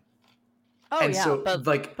punished him. Oh, And yeah, so,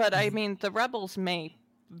 but I mean, the rebels may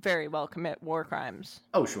very well commit war crimes.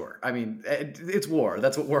 Oh, sure. I mean, it's war.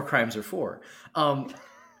 That's what war crimes are for.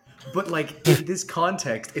 But, like, in this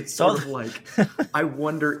context, it's sort of like, I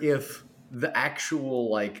wonder if the actual,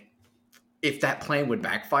 like, if that plan would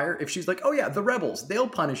backfire. If she's like, oh yeah, the rebels, they'll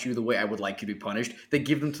punish you the way I would like you to be punished. They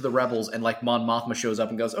give them to the rebels, and, like, Mon Mothma shows up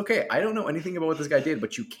and goes, okay, I don't know anything about what this guy did,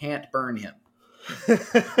 but you can't burn him.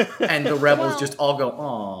 And the rebels just all go,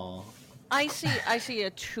 aww. I see a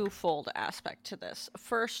twofold aspect to this.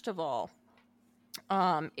 First of all,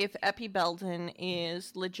 if Epi Belden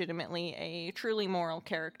is legitimately a truly moral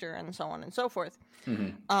character and so on and so forth,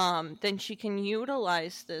 then she can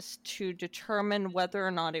utilize this to determine whether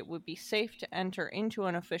or not it would be safe to enter into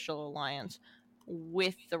an official alliance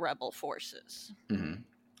with the rebel forces. Mm-hmm.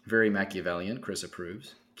 Very Machiavellian. Chris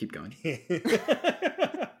approves. Keep going.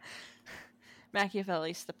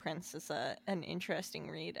 Machiavelli's The Prince is an interesting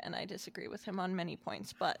read, and I disagree with him on many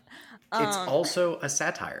points, but... it's also a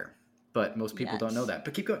satire, but most people don't know that.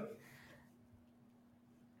 But keep going.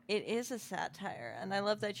 It is a satire, and I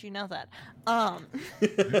love that you know that.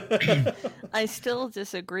 I still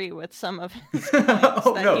disagree with some of his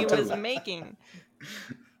points he was making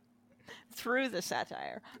through the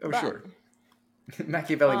satire. Oh, sure.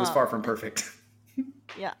 Machiavelli was far from perfect.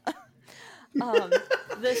 Yeah.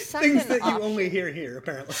 The second things that you only hear here,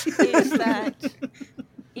 apparently, is that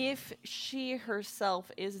if she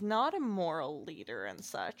herself is not a moral leader and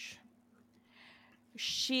such,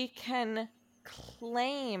 she can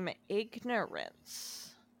claim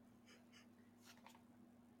ignorance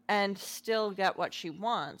and still get what she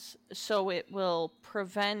wants, so it will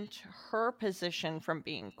prevent her position from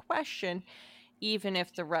being questioned, even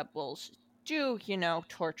if the rebels do, you know,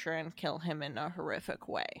 torture and kill him in a horrific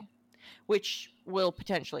way. Which will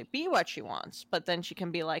potentially be what she wants, but then she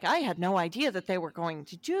can be like, I had no idea that they were going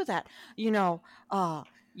to do that, you know,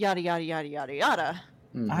 yada, yada, yada, yada, yada.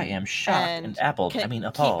 Mm-hmm. I am shocked and appalled.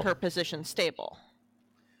 Appalled. Keep her position stable.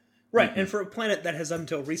 Right, and for a planet that has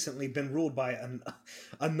until recently been ruled by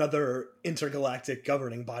another intergalactic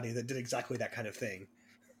governing body that did exactly that kind of thing,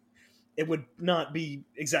 it would not be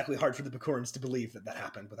exactly hard for the Bakurans to believe that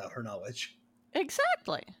happened without her knowledge.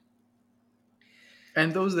 Exactly.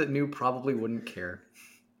 And those that knew probably wouldn't care.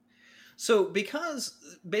 So, because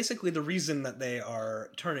basically the reason that they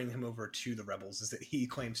are turning him over to the rebels is that he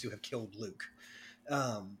claims to have killed Luke,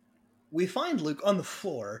 we find Luke on the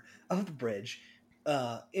floor of the bridge,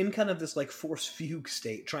 in kind of this like force fugue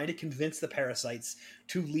state, trying to convince the parasites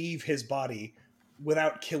to leave his body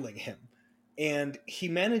without killing him. and he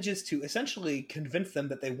manages to essentially convince them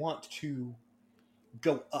that they want to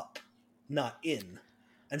go up, not in.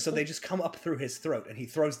 And so they just come up through his throat, and he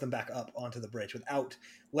throws them back up onto the bridge without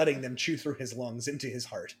letting them chew through his lungs into his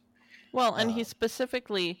heart. Well, and he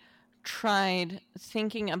specifically tried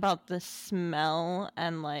thinking about the smell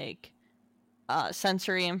and like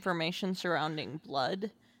sensory information surrounding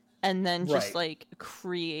blood, and then just Right. like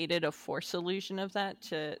created a force illusion of that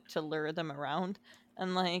to lure them around,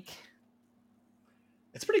 and like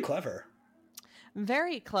It's pretty clever,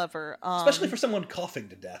 very clever, especially for someone coughing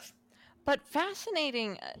to death. But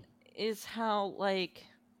fascinating is how like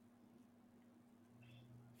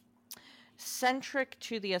centric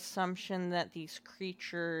to the assumption that these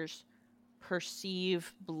creatures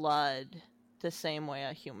perceive blood the same way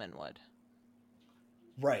a human would.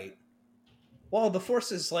 Right. Well, the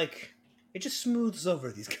Force is like, it just smooths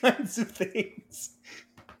over these kinds of things.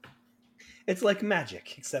 It's like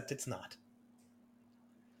magic, except it's not.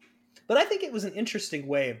 But I think it was an interesting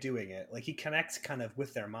way of doing it. Like, he connects kind of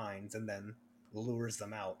with their minds and then lures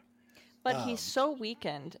them out. But he's so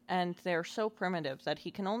weakened, and they're so primitive that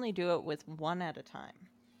he can only do it with one at a time.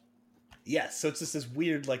 Yes, so it's just this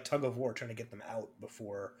weird, like, tug of war trying to get them out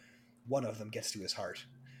before one of them gets to his heart.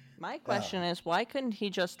 My question is, why couldn't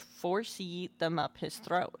he just force eat them up his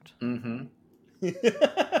throat? Mm-hmm.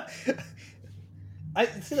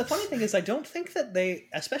 See, the funny thing is, I don't think that they,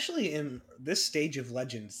 especially in this stage of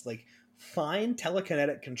Legends, like, fine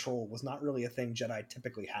telekinetic control was not really a thing Jedi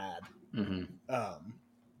typically had. Mm-hmm.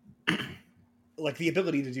 Like, the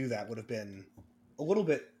ability to do that would have been a little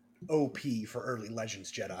bit OP for early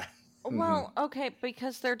Legends Jedi. Well, okay,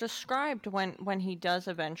 because they're described when he does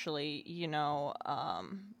eventually,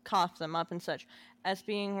 cough them up and such, as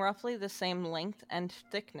being roughly the same length and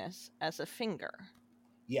thickness as a finger.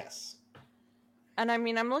 Yes. And I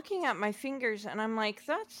mean, I'm looking at my fingers and I'm like,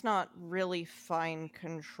 that's not really fine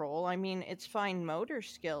control. I mean, it's fine motor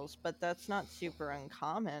skills, but that's not super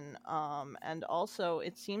uncommon. And also,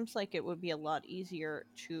 it seems like it would be a lot easier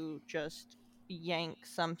to just yank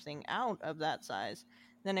something out of that size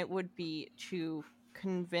than it would be to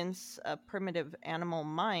convince a primitive animal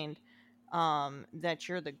mind that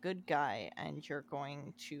you're the good guy and you're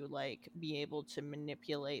going to like be able to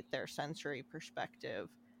manipulate their sensory perspective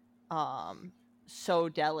so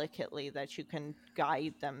delicately that you can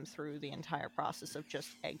guide them through the entire process of just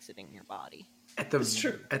exiting your body. It's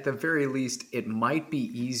true. At the very least, it might be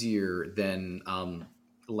easier than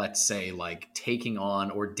let's say, like taking on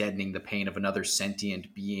or deadening the pain of another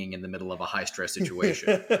sentient being in the middle of a high-stress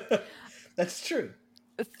situation. That's true.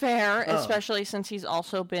 Fair, especially since he's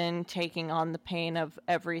also been taking on the pain of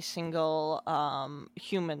every single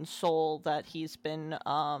human soul that he's been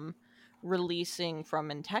releasing from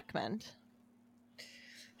entekment.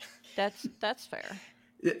 That's fair.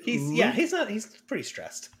 He's pretty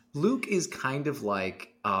stressed. Luke is kind of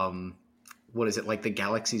like what is it, like the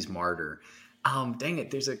galaxy's martyr. Dang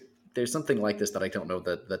it, there's something like this that I don't know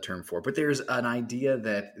the term for, but there's an idea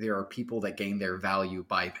that there are people that gain their value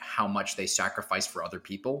by how much they sacrifice for other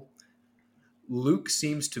people. Luke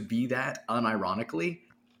seems to be that unironically,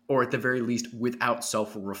 or at the very least without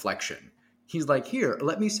self-reflection. He's like, here,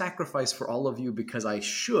 let me sacrifice for all of you because I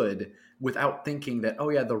should, without thinking that, oh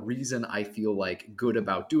yeah, the reason I feel like good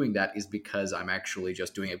about doing that is because I'm actually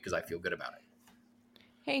just doing it because I feel good about it.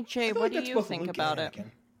 Hey Jay, what do you think about it?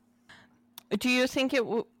 Do you think it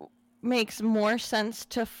makes more sense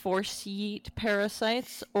to force eat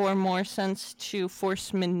parasites or more sense to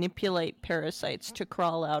force manipulate parasites to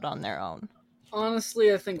crawl out on their own?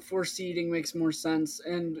 Honestly, I think force eating makes more sense.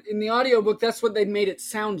 And in the audiobook, that's what they made it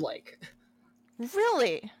sound like.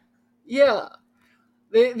 Really? Yeah.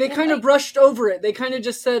 They kind of brushed over it. They kind of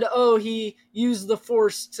just said, oh, he used the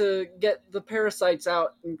force to get the parasites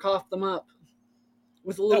out and cough them up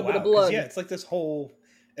with a little bit of blood. Yeah, it's like this whole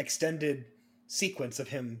extended sequence of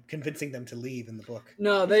him convincing them to leave in the book.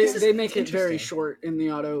 No, they make it very short in the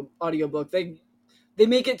audiobook. They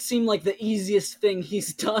make it seem like the easiest thing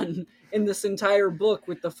he's done in this entire book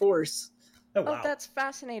with the Force. Oh, wow. That's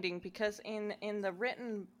fascinating because in the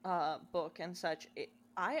written book and such,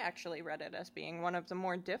 I actually read it as being one of the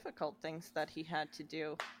more difficult things that he had to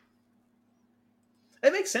do.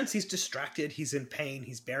 It makes sense. He's distracted. He's in pain.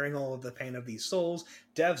 He's bearing all of the pain of these souls.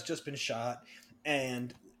 Dev's just been shot.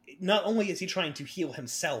 And not only is he trying to heal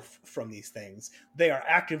himself from these things, they are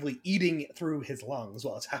actively eating through his lungs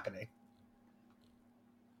while it's happening.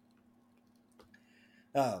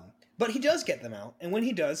 But he does get them out. And when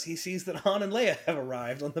he does, he sees that Han and Leia have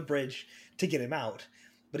arrived on the bridge to get him out.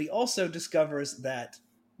 But he also discovers that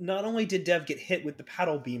not only did Dev get hit with the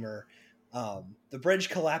paddle beamer, the bridge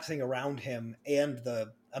collapsing around him and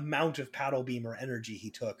the amount of paddle beam or energy he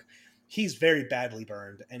took, he's very badly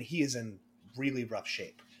burned, and he is in really rough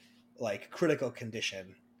shape. Like, critical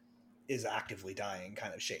condition, is actively dying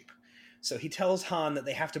kind of shape. So he tells Han that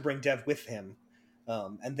they have to bring Dev with him,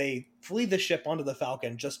 and they flee the ship onto the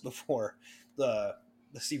Falcon just before the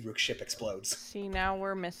Searook ship explodes. See, now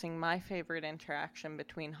we're missing my favorite interaction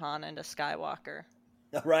between Han and a Skywalker.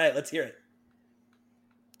 All right, let's hear it.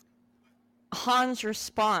 Han's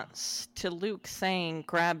response to Luke saying,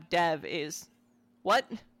 grab Dev, is, what?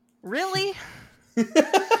 Really?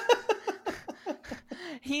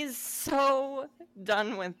 He's so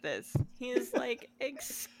done with this. He's like,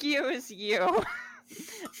 excuse you.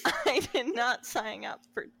 I did not sign up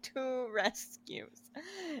for 2 rescues.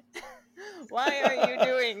 Why are you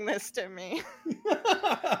doing this to me?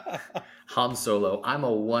 Han Solo, I'm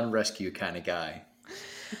a one rescue kind of guy.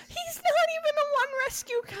 He's not even a one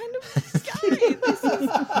rescue kind of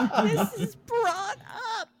guy. This is brought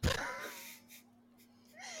up.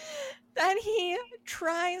 That he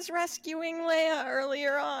tries rescuing Leia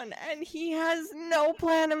earlier on, and he has no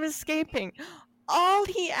plan of escaping. All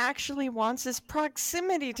he actually wants is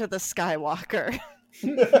proximity to the Skywalker.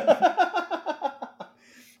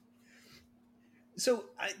 So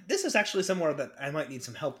this is actually somewhere that I might need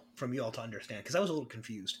some help from you all to understand, because I was a little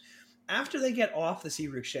confused. After they get off the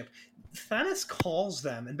Searook ship, Thanos calls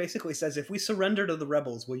them and basically says, if we surrender to the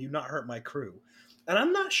rebels, will you not hurt my crew? And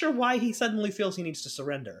I'm not sure why he suddenly feels he needs to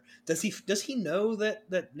surrender. Does he know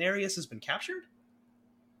that Nereus has been captured?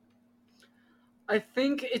 I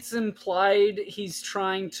think it's implied he's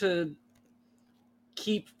trying to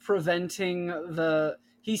keep preventing the...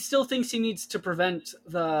 He still thinks he needs to prevent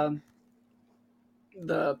the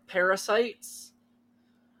parasites.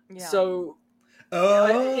 Yeah. So,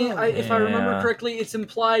 Oh, if I remember correctly, it's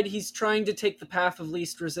implied he's trying to take the path of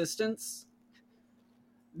least resistance.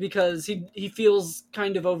 Because he feels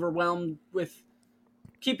kind of overwhelmed with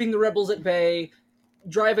keeping the rebels at bay,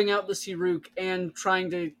 driving out the Searook, and trying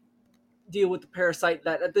to deal with the parasite,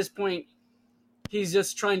 that at this point he's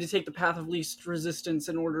just trying to take the path of least resistance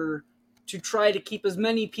in order to try to keep as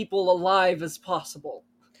many people alive as possible.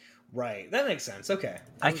 Right, that makes sense. Okay.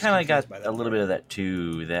 I kind of got a little bit of that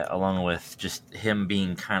too, that along with just him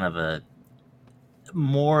being kind of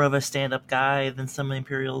more of a stand-up guy than some of the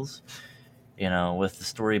Imperials. You know, with the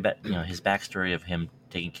story about, his backstory of him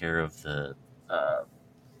taking care of the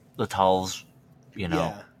Tals,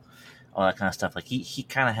 all that kind of stuff. Like, he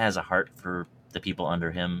kind of has a heart for the people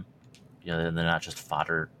under him. They're not just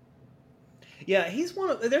fodder. Yeah,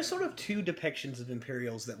 there's sort of 2 depictions of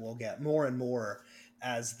Imperials that we'll get more and more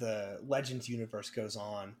as the Legends universe goes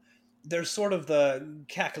on. There's sort of the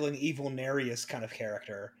cackling evil Nereus kind of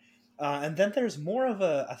character. And then there's more of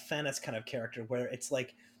a Thanos kind of character where it's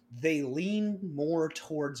like, they lean more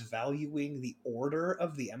towards valuing the order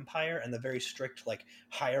of the Empire and the very strict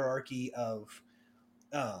hierarchy of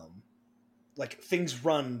things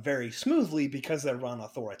run very smoothly because they're run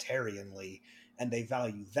authoritarianly, and they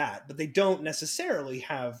value that, but they don't necessarily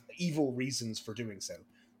have evil reasons for doing so.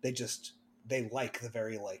 They like the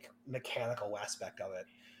very mechanical aspect of it.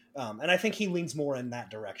 And I think he leans more in that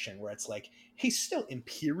direction, where it's like, he's still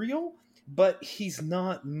Imperial, but he's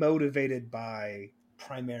not motivated by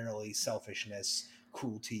primarily selfishness,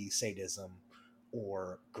 cruelty, sadism,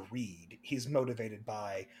 or greed. He's motivated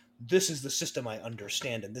by, this is the system I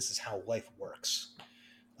understand, and this is how life works.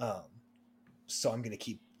 So I'm going to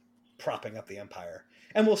keep propping up the Empire.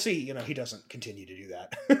 And we'll see, he doesn't continue to do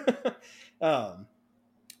that.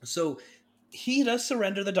 So he does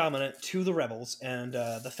surrender the Dominant to the rebels, and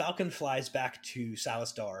the Falcon flies back to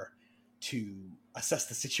Salastar to assess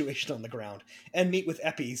the situation on the ground and meet with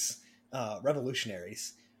Epi's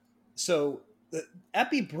revolutionaries. So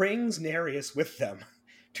Epi brings Nereus with them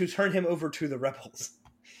to turn him over to the rebels,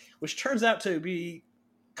 which turns out to be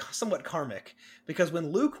somewhat karmic, because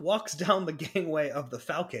when Luke walks down the gangway of the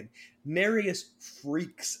Falcon, Nereus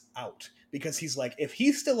freaks out, because he's like, if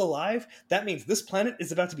he's still alive, that means this planet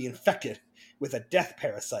is about to be infected with a death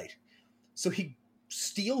parasite. So he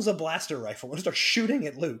steals a blaster rifle and starts shooting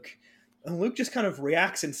at Luke, and Luke just kind of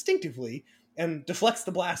reacts instinctively and deflects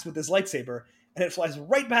the blast with his lightsaber, and it flies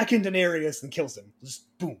right back into Nereus and kills him. Just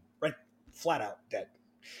boom, right, flat out dead.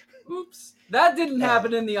 Oops. That didn't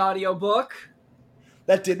happen in the audiobook.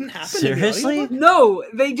 That didn't happen. Seriously? In the audiobook? No,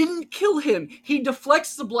 they didn't kill him. He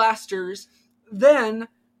deflects the blasters. Then,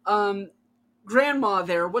 Grandma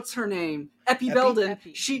there, what's her name? Epi Belden.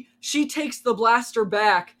 Epi. She takes the blaster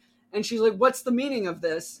back, and she's like, "What's the meaning of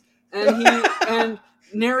this?" And and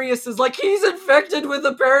Nereus is like, "He's infected with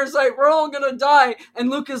a parasite. We're all gonna die." And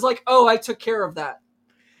Luke is like, "Oh, I took care of that."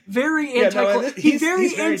 very he's very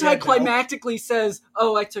anticlimactically says,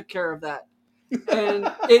 "Oh, I took care of that,"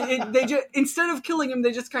 and they just, instead of killing him,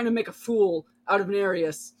 they just kind of make a fool out of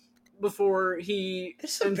Nereus before he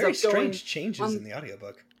There's some ends very up going strange changes in the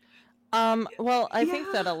audiobook. Well, I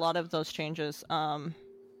think that a lot of those changes,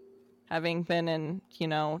 having been in,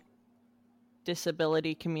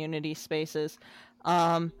 disability community spaces,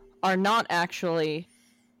 are not actually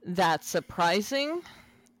that surprising.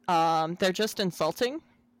 They're just insulting.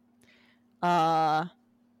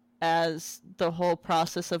 As the whole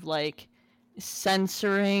process of like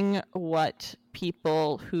censoring what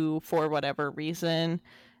people who, for whatever reason,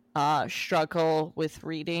 struggle with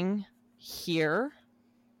reading hear,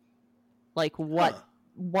 like what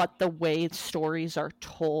the way stories are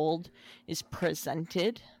told is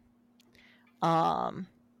presented.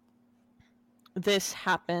 This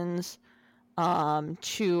happens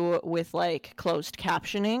too with like closed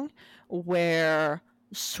captioning, where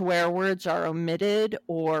swear words are omitted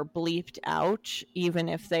or bleeped out even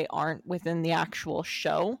if they aren't within the actual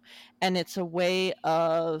show, and it's a way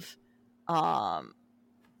of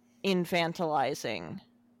infantilizing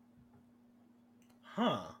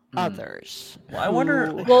others. Well, I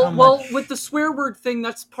wonder. Well, with the swear word thing,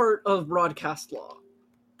 that's part of broadcast law.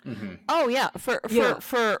 Mm-hmm. Oh yeah, for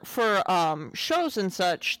shows and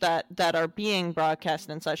such that are being broadcast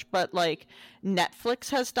and such, but like Netflix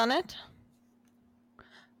has done it.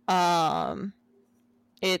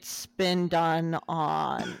 It's been done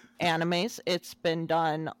on animes. It's been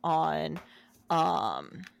done on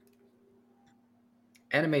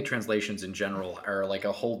anime translations in general are like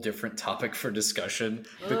a whole different topic for discussion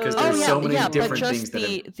because there's so many different things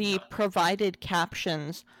that the provided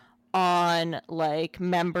captions on like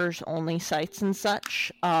members only sites and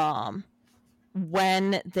such,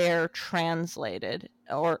 when they're translated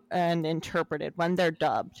and interpreted, when they're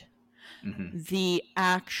dubbed, the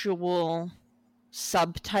actual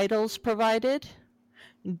subtitles provided,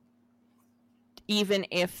 even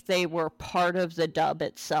if they were part of the dub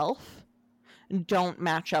itself, don't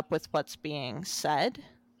match up with what's being said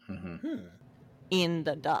in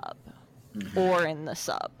the dub or in the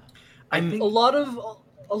sub. I think a lot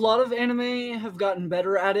of anime have gotten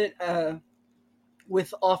better at it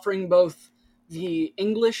with offering both the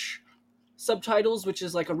English subtitles, which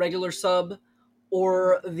is like a regular sub,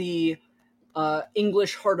 or the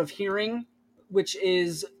English hard of hearing, which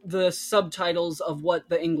is the subtitles of what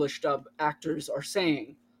the English dub actors are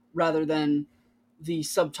saying, rather than the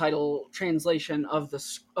subtitle translation of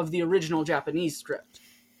the original Japanese script.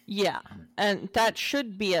 Yeah, and that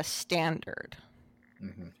should be a standard.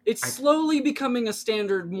 It's slowly becoming a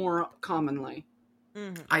standard more commonly.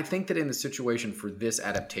 I think that in the situation for this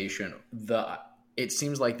adaptation, it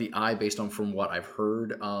seems like the eye, based on from what I've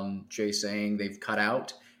heard Jay saying they've cut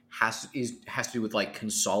out, has to do with like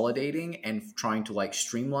consolidating and trying to like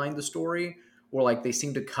streamline the story, or like they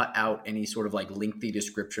seem to cut out any sort of like lengthy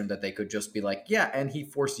description that they could just be like, yeah, and he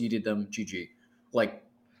force yeeted them, GG. Like,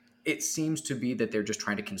 it seems to be that they're just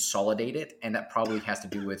trying to consolidate it, and that probably has to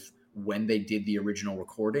do with when they did the original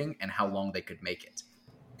recording and how long they could make it.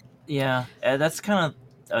 Yeah, that's kind of.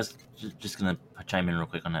 I was just gonna chime in real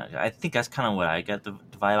quick on that. I think that's kind of what I got the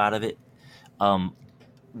vibe out of it.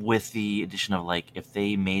 With the addition of like, if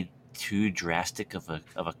they made too drastic of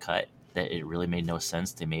a cut that it really made no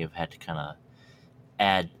sense, they may have had to kind of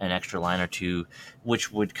add an extra line or two,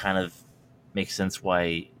 which would kind of make sense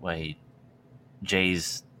why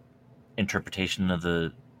Jay's interpretation of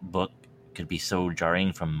the book could be so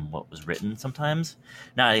jarring from what was written sometimes.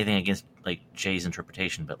 Not anything against like Jay's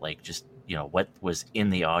interpretation, but like just, what was in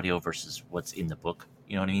the audio versus what's in the book.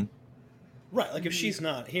 You know what I mean? Right. Like if she's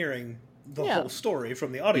not hearing the whole story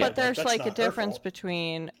from the audio, but there's like a difference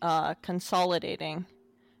between consolidating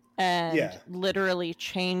and literally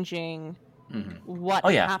changing what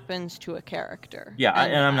happens to a character. Yeah,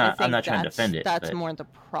 and I'm not trying to defend it. That's more the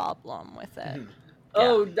problem with it.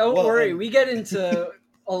 Oh, don't worry. We get into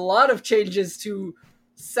a lot of changes to,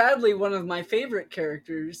 sadly, one of my favorite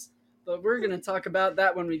characters, but we're going to talk about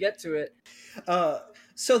that when we get to it.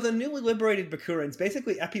 So the newly liberated Bakurans,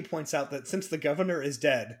 basically Epi points out that since the governor is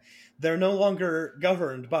dead, they're no longer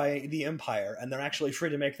governed by the Empire, and they're actually free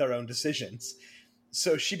to make their own decisions.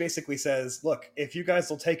 So she basically says, look, if you guys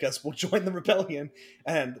will take us, we'll join the rebellion.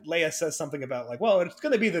 And Leia says something about like, well, it's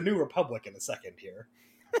going to be the New Republic in a second here.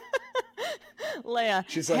 Leia,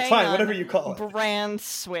 she's like, fine, whatever you call it. Brand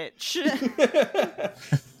switch.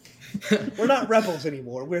 We're not rebels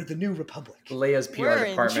anymore. We're the New Republic. Leia's PR We're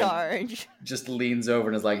department in charge. Just leans over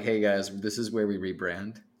and is like, hey guys, this is where we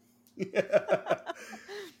rebrand.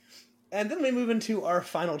 And then we move into our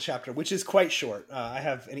final chapter, which is quite short. I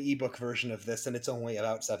have an ebook version of this, and it's only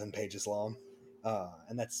about 7 pages long.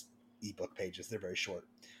 And that's ebook pages. They're very short.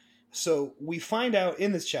 So we find out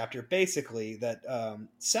in this chapter, basically, that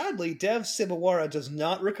sadly, Dev Sivawara does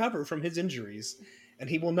not recover from his injuries, and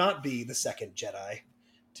he will not be the second Jedi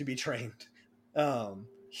to be trained.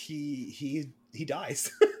 He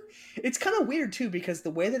dies. It's kind of weird, too, because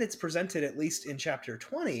the way that it's presented, at least in chapter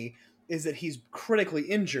 20, is that he's critically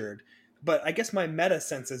injured. But I guess my meta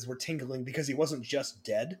senses were tingling because he wasn't just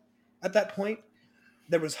dead at that point.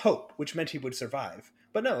 There was hope, which meant he would survive.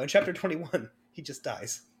 But no, in chapter 21, he just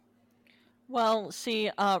dies. Well,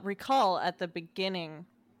 see, recall at the beginning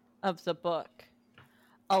of the book,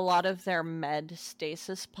 a lot of their med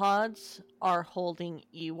stasis pods are holding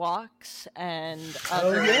Ewoks and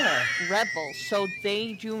other rebels, so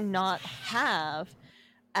they do not have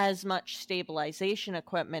as much stabilization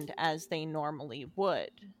equipment as they normally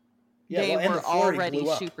would. Yeah, they were the already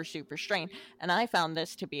super strained, and I found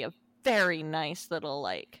this to be a very nice little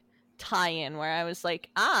tie-in where I was like,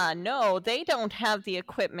 no, they don't have the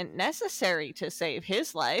equipment necessary to save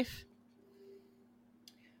his life.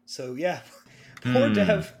 So yeah, poor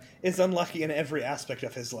Dev is unlucky in every aspect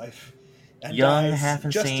of his life, and young, dies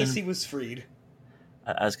half-insane, just as he was freed.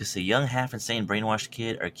 I was gonna say, young, half-insane, brainwashed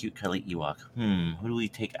kid or cute, cuddly Ewok. Who do we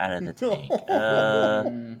take out of the tank?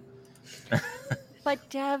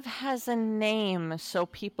 But Dev has a name, so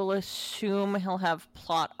people assume he'll have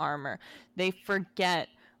plot armor. They forget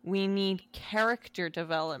we need character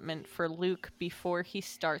development for Luke before he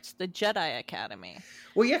starts the Jedi Academy.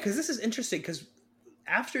 Well, yeah, because this is interesting, because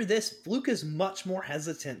after this, Luke is much more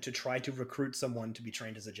hesitant to try to recruit someone to be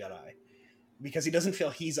trained as a Jedi, because he doesn't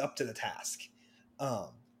feel he's up to the task.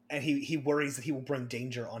 And he worries that he will bring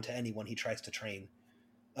danger onto anyone he tries to train.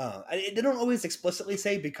 They don't always explicitly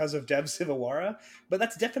say because of Dev Sivawara, but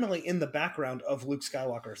that's definitely in the background of Luke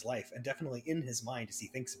Skywalker's life, and definitely in his mind as he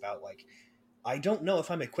thinks about, I don't know if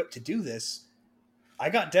I'm equipped to do this. I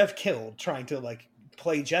got Dev killed trying to,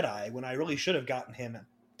 play Jedi when I really should have gotten him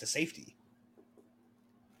to safety.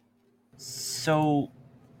 So,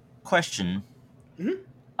 question.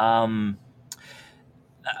 Mm-hmm.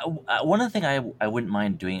 One of the things I wouldn't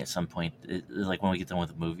mind doing at some point, is, when we get done with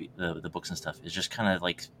the movie, the books and stuff, is just kind of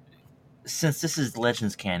since this is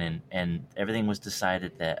Legends canon and everything was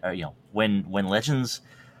decided that, when Legends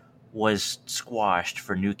was squashed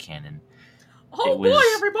for new canon. Oh boy,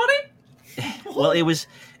 everybody! Well, it was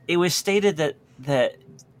stated that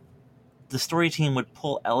the story team would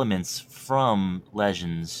pull elements from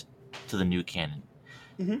Legends to the new canon.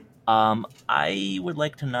 Mm-hmm. I would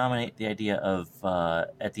like to nominate the idea of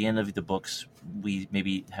at the end of the books, we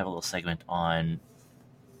maybe have a little segment on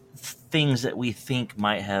things that we think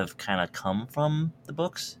might have kind of come from the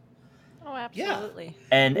books. Oh, absolutely.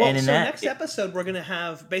 Yeah. And in that next episode, we're going to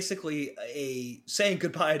have basically a saying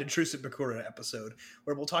goodbye to Truce at Bakura episode,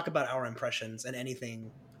 where we'll talk about our impressions and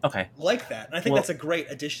anything like that. And I think that's a great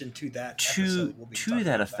addition to that episode. To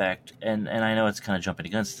that effect, and I know it's kind of jumping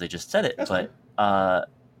against as I just said it, that's but fine.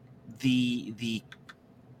 The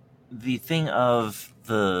thing of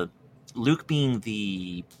the Luke being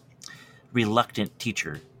the reluctant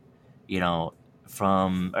teacher,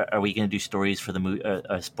 from are we going to do stories for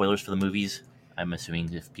the spoilers for the movies? I'm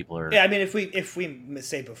assuming if people are if we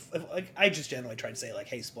say I just generally try to say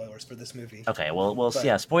hey, spoilers for this movie. Okay,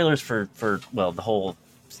 yeah, spoilers for the whole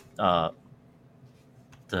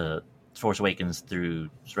the Force Awakens through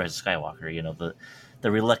Rise of Skywalker. The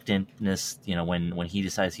reluctantness, when he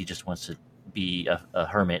decides he just wants to be a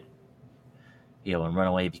hermit, and run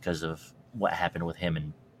away because of what happened with him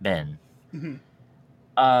and Ben. Mm-hmm.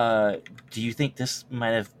 Do you think this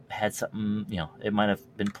might have had something, it might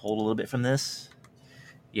have been pulled a little bit from this?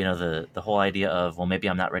 The whole idea of, well, maybe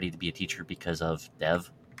I'm not ready to be a teacher because of Dev.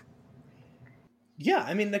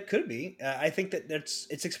 Yeah, that could be. I think that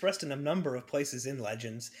it's expressed in a number of places in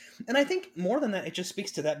Legends. And I think more than that, it just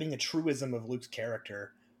speaks to that being a truism of Luke's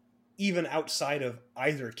character, even outside of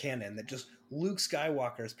either canon, that just Luke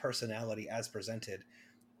Skywalker's personality as presented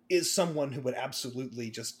is someone who would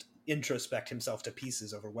absolutely just introspect himself to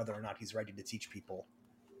pieces over whether or not he's ready to teach people.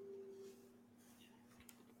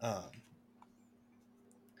 But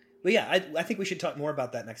yeah, I think we should talk more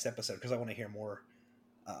about that next episode, because I want to hear more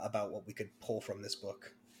about what we could pull from this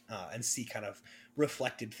book and see kind of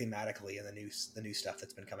reflected thematically in the new stuff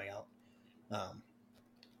that's been coming out.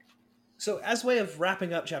 So as way of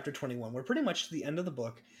wrapping up chapter 21, we're pretty much to the end of the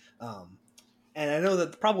book. And I know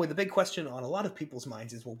that probably the big question on a lot of people's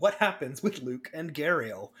minds is, well, what happens with Luke and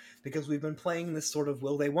Gariel? Because we've been playing this sort of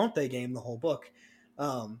will they, won't they game the whole book.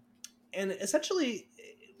 And essentially,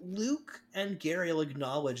 Luke and Gariel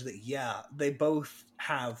acknowledge that, yeah, they both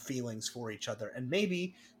have feelings for each other, and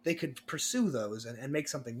maybe they could pursue those and make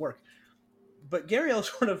something work. But Gariel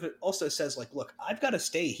sort of also says, like, look, I've got to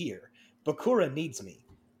stay here. Bakura needs me.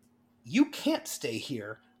 You can't stay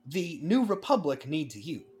here. The New Republic needs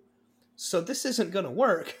you. So this isn't going to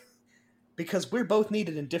work because we're both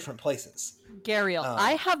needed in different places. Gariel,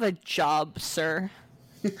 I have a job, sir.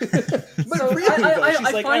 But So really, though, she's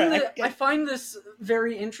I like, find "All right, I find this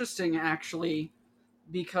very interesting, actually,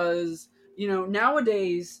 because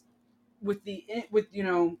nowadays with the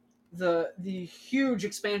huge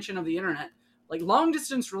expansion of the internet, like long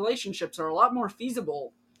distance relationships are a lot more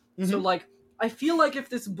feasible. So like I feel like if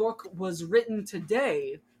this book was written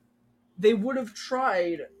today, they would have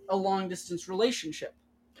tried a long distance relationship.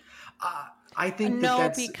 I think No,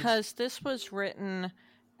 that's because this was written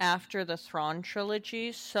after the Thrawn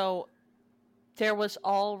trilogy, so there was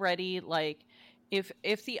already like if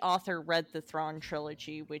the author read the Thrawn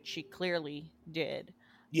trilogy, which she clearly did,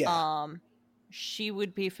 yeah. she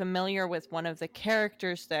would be familiar with one of the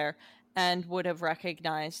characters there and would have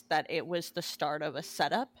recognized that it was the start of a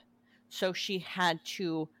setup. So she had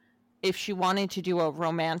to, if she wanted to do a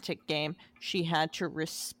romantic game, she had to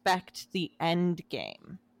respect the end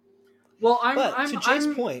game. Well, But to Jay's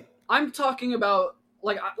point, I'm talking about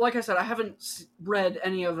like I said, I haven't read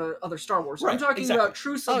any of the other Star Wars. Right, I'm talking exactly. about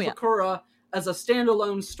Truce of Oh, yeah. Bakura as a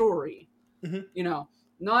standalone story. Mhm.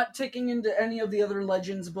 Not taking into any of the other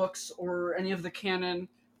Legends books or any of the canon.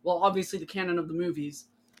 Well, obviously the canon of the movies.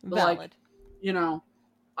 But Valid.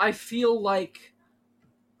 I feel like,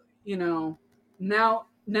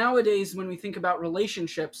 nowadays when we think about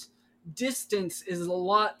relationships, distance is a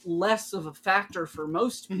lot less of a factor for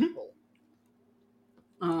most people.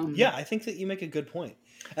 Yeah, I think that you make a good point.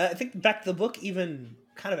 I think, in fact, the book even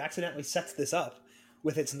kind of accidentally sets this up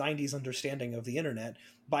with its 90s understanding of the internet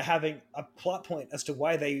by having a plot point as to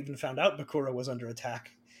why they even found out Bakura was under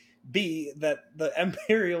attack. B, that the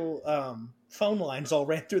Imperial phone lines all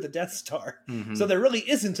ran through the Death Star. So there really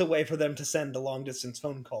isn't a way for them to send a long-distance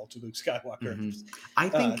phone call to Luke Skywalker I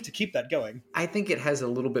think to keep that going. I think it has a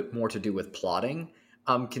little bit more to do with plotting.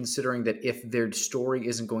 Considering that if their story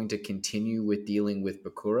isn't going to continue with dealing with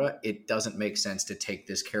Bakura, it doesn't make sense to take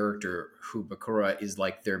this character who Bakura is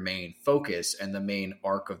like their main focus and the main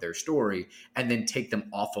arc of their story and then take them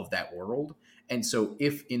off of that world. And so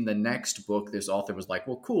if in the next book, this author was like,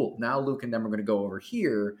 well, cool, now Luke and them are going to go over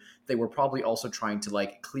here, they were probably also trying to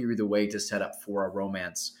like clear the way to set up for a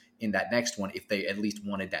romance in that next one if they at least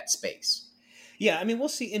wanted that space. Yeah, I mean, we'll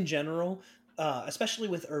see in general, especially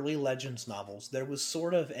with early Legends novels, there was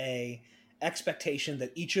sort of a expectation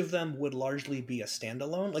that each of them would largely be a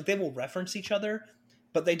standalone. Like, they will reference each other,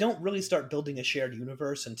 but they don't really start building a shared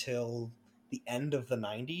universe until the end of the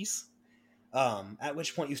 90s, at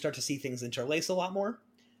which point you start to see things interlace a lot more.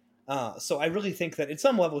 So I really think that at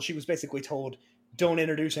some level she was basically told, don't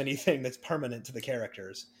introduce anything that's permanent to the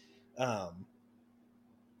characters. But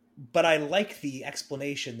I like the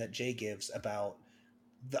explanation that Jay gives about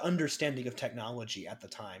the understanding of technology at the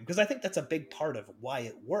time, because I think that's a big part of why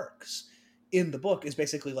it works in the book, is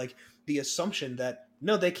basically like the assumption that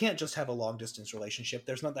no, they can't just have a long distance relationship.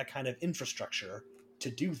 There's not that kind of infrastructure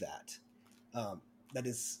to do that. That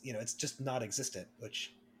is, it's just not existent,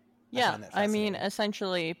 which Yeah, find that I mean, fascinating.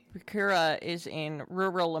 essentially, Bakura is in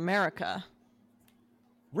rural America.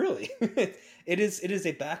 Really, it is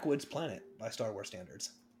a backwoods planet by Star Wars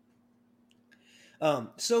standards.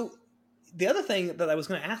 So the other thing that I was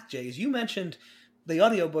going to ask, Jay, is you mentioned the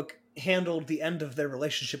audiobook handled the end of their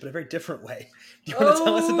relationship in a very different way. Do you want to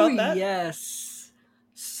tell us about that? Yes.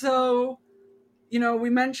 So, we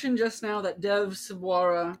mentioned just now that Dev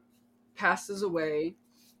Sibwara passes away,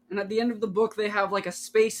 and at the end of the book they have like a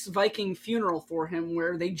space Viking funeral for him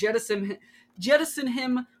where they jettison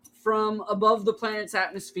him from above the planet's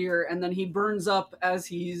atmosphere, and then he burns up as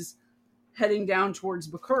he's heading down towards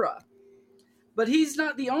Bakura. But he's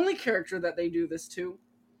not the only character that they do this to.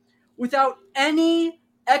 Without any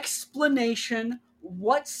explanation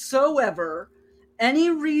whatsoever,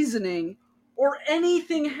 any reasoning, or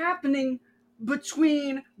anything happening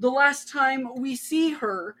between the last time we see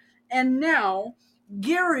her and now,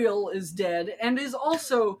 Gariel is dead and is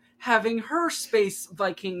also having her space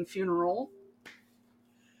Viking funeral.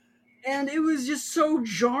 And it was just so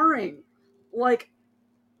jarring. Like,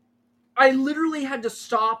 I literally had to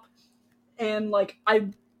stop and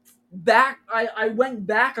I went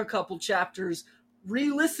back a couple chapters,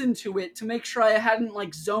 re-listened to it to make sure I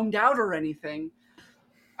hadn't zoned out or anything.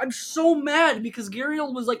 I'm so mad because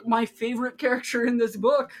Gariel was my favorite character in this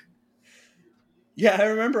book. Yeah, I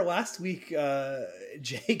remember last week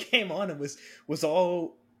Jay came on and was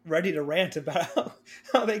all ready to rant about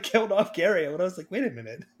how they killed off Gariel, and I was like, wait a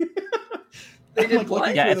minute. They did like, what?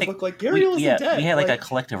 looking Yeah, through I the think book, like Gariel isn't dead. we had like a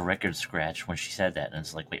collective record scratch when she said that, and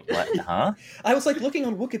it's like, wait, what? Huh? I was like looking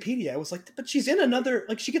on Wikipedia. I was like, but she's in another.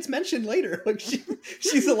 Like she gets mentioned later. Like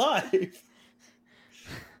she's alive.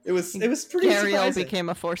 It was pretty Gariel surprising. became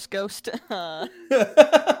a Force ghost.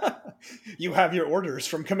 You have your orders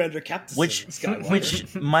from Commander Captain Skywalker.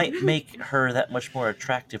 Which might make her that much more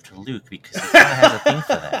attractive to Luke because he kind of has a thing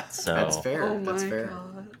for that. So That's fair. Oh That's my fair.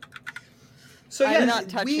 god. So yeah, I'm not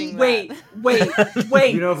touching that.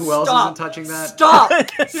 Wait. You know who else Stop. isn't touching that?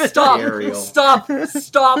 Stop. Ariel. Stop.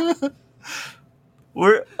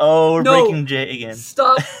 we're No. breaking J again.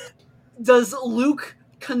 Stop. Does Luke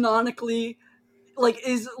canonically,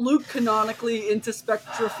 is Luke canonically into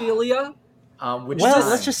spectrophilia? Which Well, time?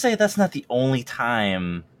 let's just say that's not the only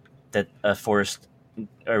time that a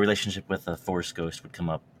relationship with a Force ghost would come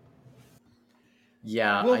up.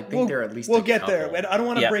 Yeah, I think there are at least we'll a get couple. there. And I don't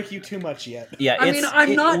want to Yeah. break you too much yet. Yeah, I mean,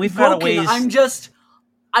 I'm not we've got broken. ways. I'm just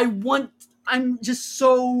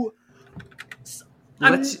so.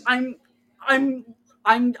 I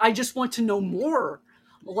just want to know more.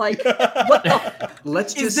 Like, what the?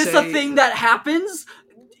 Let's just Is this say, a thing that happens?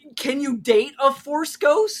 Can you date a Force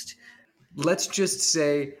ghost? Let's just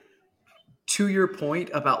say, to your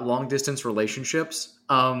point about long distance relationships,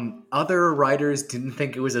 other writers didn't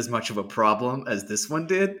think it was as much of a problem as this one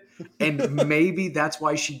did, and maybe that's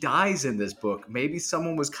why she dies in this book. Maybe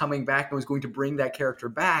someone was coming back and was going to bring that character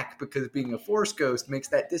back because being a Force ghost makes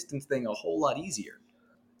that distance thing a whole lot easier.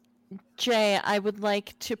 Jay, I would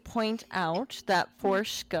like to point out that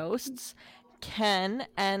Force ghosts can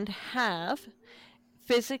and have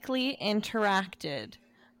physically interacted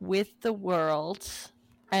with the world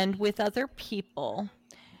and with other people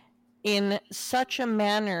in such a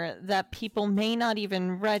manner that people may not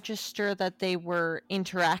even register that they were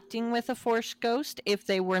interacting with a Force ghost if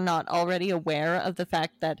they were not already aware of the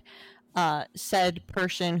fact that said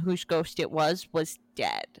person whose ghost it was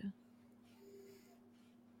dead.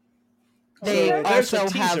 They So there's a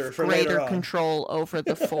also teaser have for later greater on. control over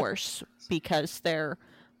the Force because they're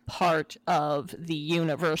part of the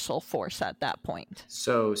universal Force at that point.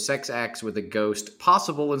 So, sex acts with a ghost,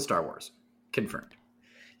 possible in Star Wars. Confirmed.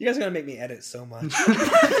 You guys are gonna make me edit so much.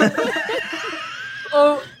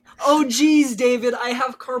 Oh, geez, David, I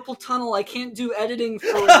have carpal tunnel. I can't do editing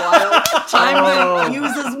for a while. Time to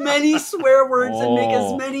use as many swear words and make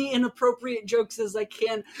as many inappropriate jokes as I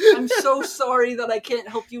can. I'm so sorry that I can't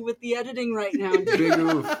help you with the editing right now. Big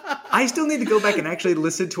oof. I still need to go back and actually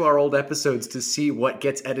listen to our old episodes to see what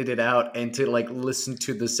gets edited out and to listen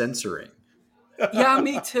to the censoring. Yeah,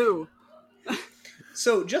 me too.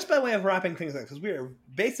 So just by way of wrapping things up, because we are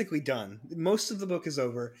basically done. Most of the book is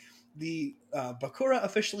over. The Bakura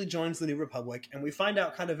officially joins the New Republic, and we find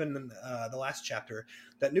out kind of in the last chapter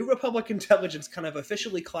that New Republic intelligence kind of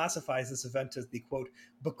officially classifies this event as the, quote,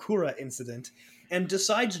 Bakura incident, and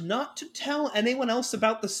decides not to tell anyone else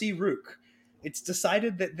about the Sea-Rook. It's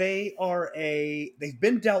decided that they've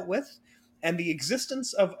been dealt with, and the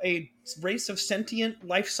existence of a race of sentient,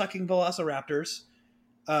 life-sucking velociraptors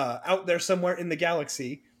out there somewhere in the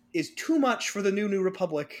galaxy is too much for the New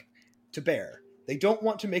Republic to bear. They don't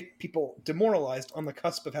want to make people demoralized on the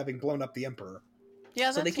cusp of having blown up the Emperor. Yeah,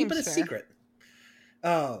 so they keep it a secret.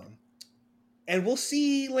 And we'll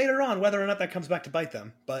see later on whether or not that comes back to bite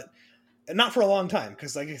them. But not for a long time,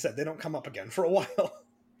 because like I said, they don't come up again for a while.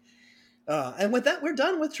 And with that, we're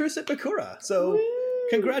done with Truce at Bakura. So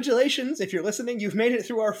congratulations. If you're listening, you've made it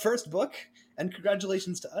through our first book. And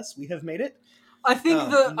congratulations to us. We have made it. I think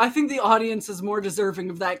the audience is more deserving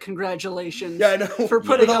of that congratulations. Yeah, I know. For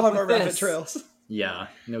putting all up of our with rabbit this. trails. Yeah,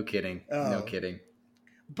 no kidding. No kidding.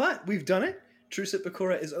 But we've done it. Truce at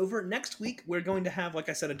Bakura is over. Next week, we're going to have, like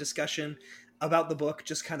I said, a discussion about the book.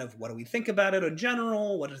 Just kind of what do we think about it in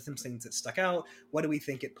general? What are some things that stuck out? What do we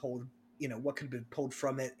think it pulled, what could have been pulled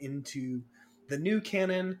from it into the new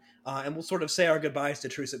canon? And we'll sort of say our goodbyes to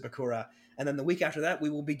Truce at Bakura. And then the week after that, we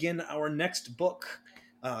will begin our next book.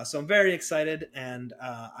 So I'm very excited, and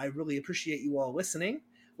I really appreciate you all listening.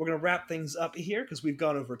 We're going to wrap things up here because we've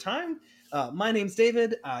gone over time. My name's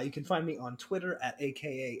David. You can find me on Twitter at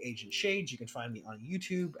AKA Agent Shades. You can find me on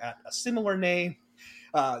YouTube at a similar name.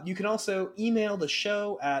 You can also email the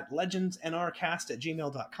show at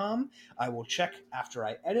legendsnrcast@gmail.com. I will check after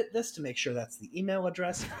I edit this to make sure that's the email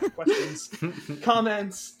address. Questions,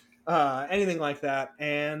 comments, anything like that.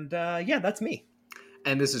 And that's me.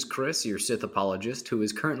 And this is Chris, your Sith apologist, who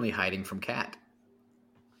is currently hiding from Kat.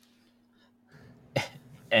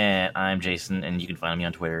 And I'm Jason, and you can find me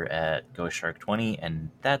on Twitter at GhostShark20, and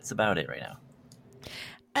that's about it right now.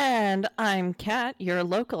 And I'm Kat, your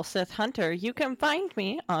local Sith hunter. You can find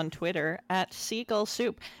me on Twitter at Seagull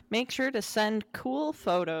Soup. Make sure to send cool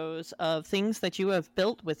photos of things that you have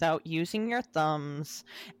built without using your thumbs.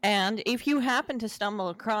 And if you happen to stumble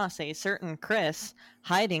across a certain Chris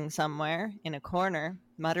hiding somewhere in a corner,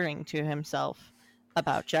 muttering to himself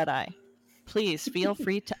about Jedi, please feel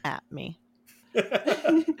free to @ me.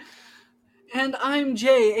 And I'm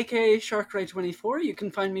Jay, aka SharkRay24. You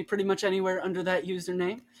can find me pretty much anywhere under that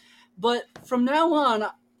username. But from now on,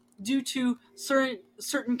 due to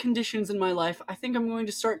certain conditions in my life, I think I'm going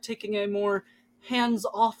to start taking a more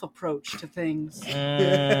hands-off approach to things.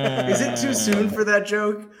 Is it too soon for that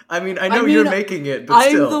joke? I mean, you're making it, but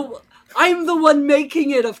still. I'm the one making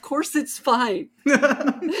it. Of course it's fine.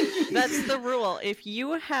 That's the rule. If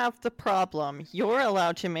you have the problem, you're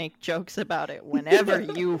allowed to make jokes about it whenever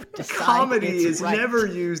you decide. Comedy is right. never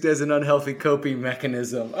used as an unhealthy coping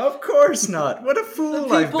mechanism. Of course not. What a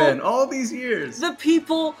fool I've been all these years. The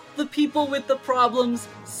people with the problems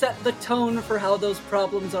set the tone for how those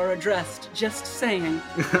problems are addressed. Just saying.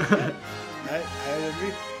 I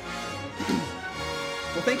agree.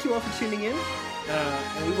 Well, thank you all for tuning in.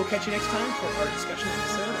 And we will catch you next time for our discussion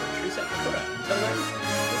episode of Truce at Bakura. Until then,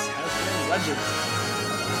 this has been Legends.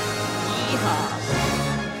 Yeehaw.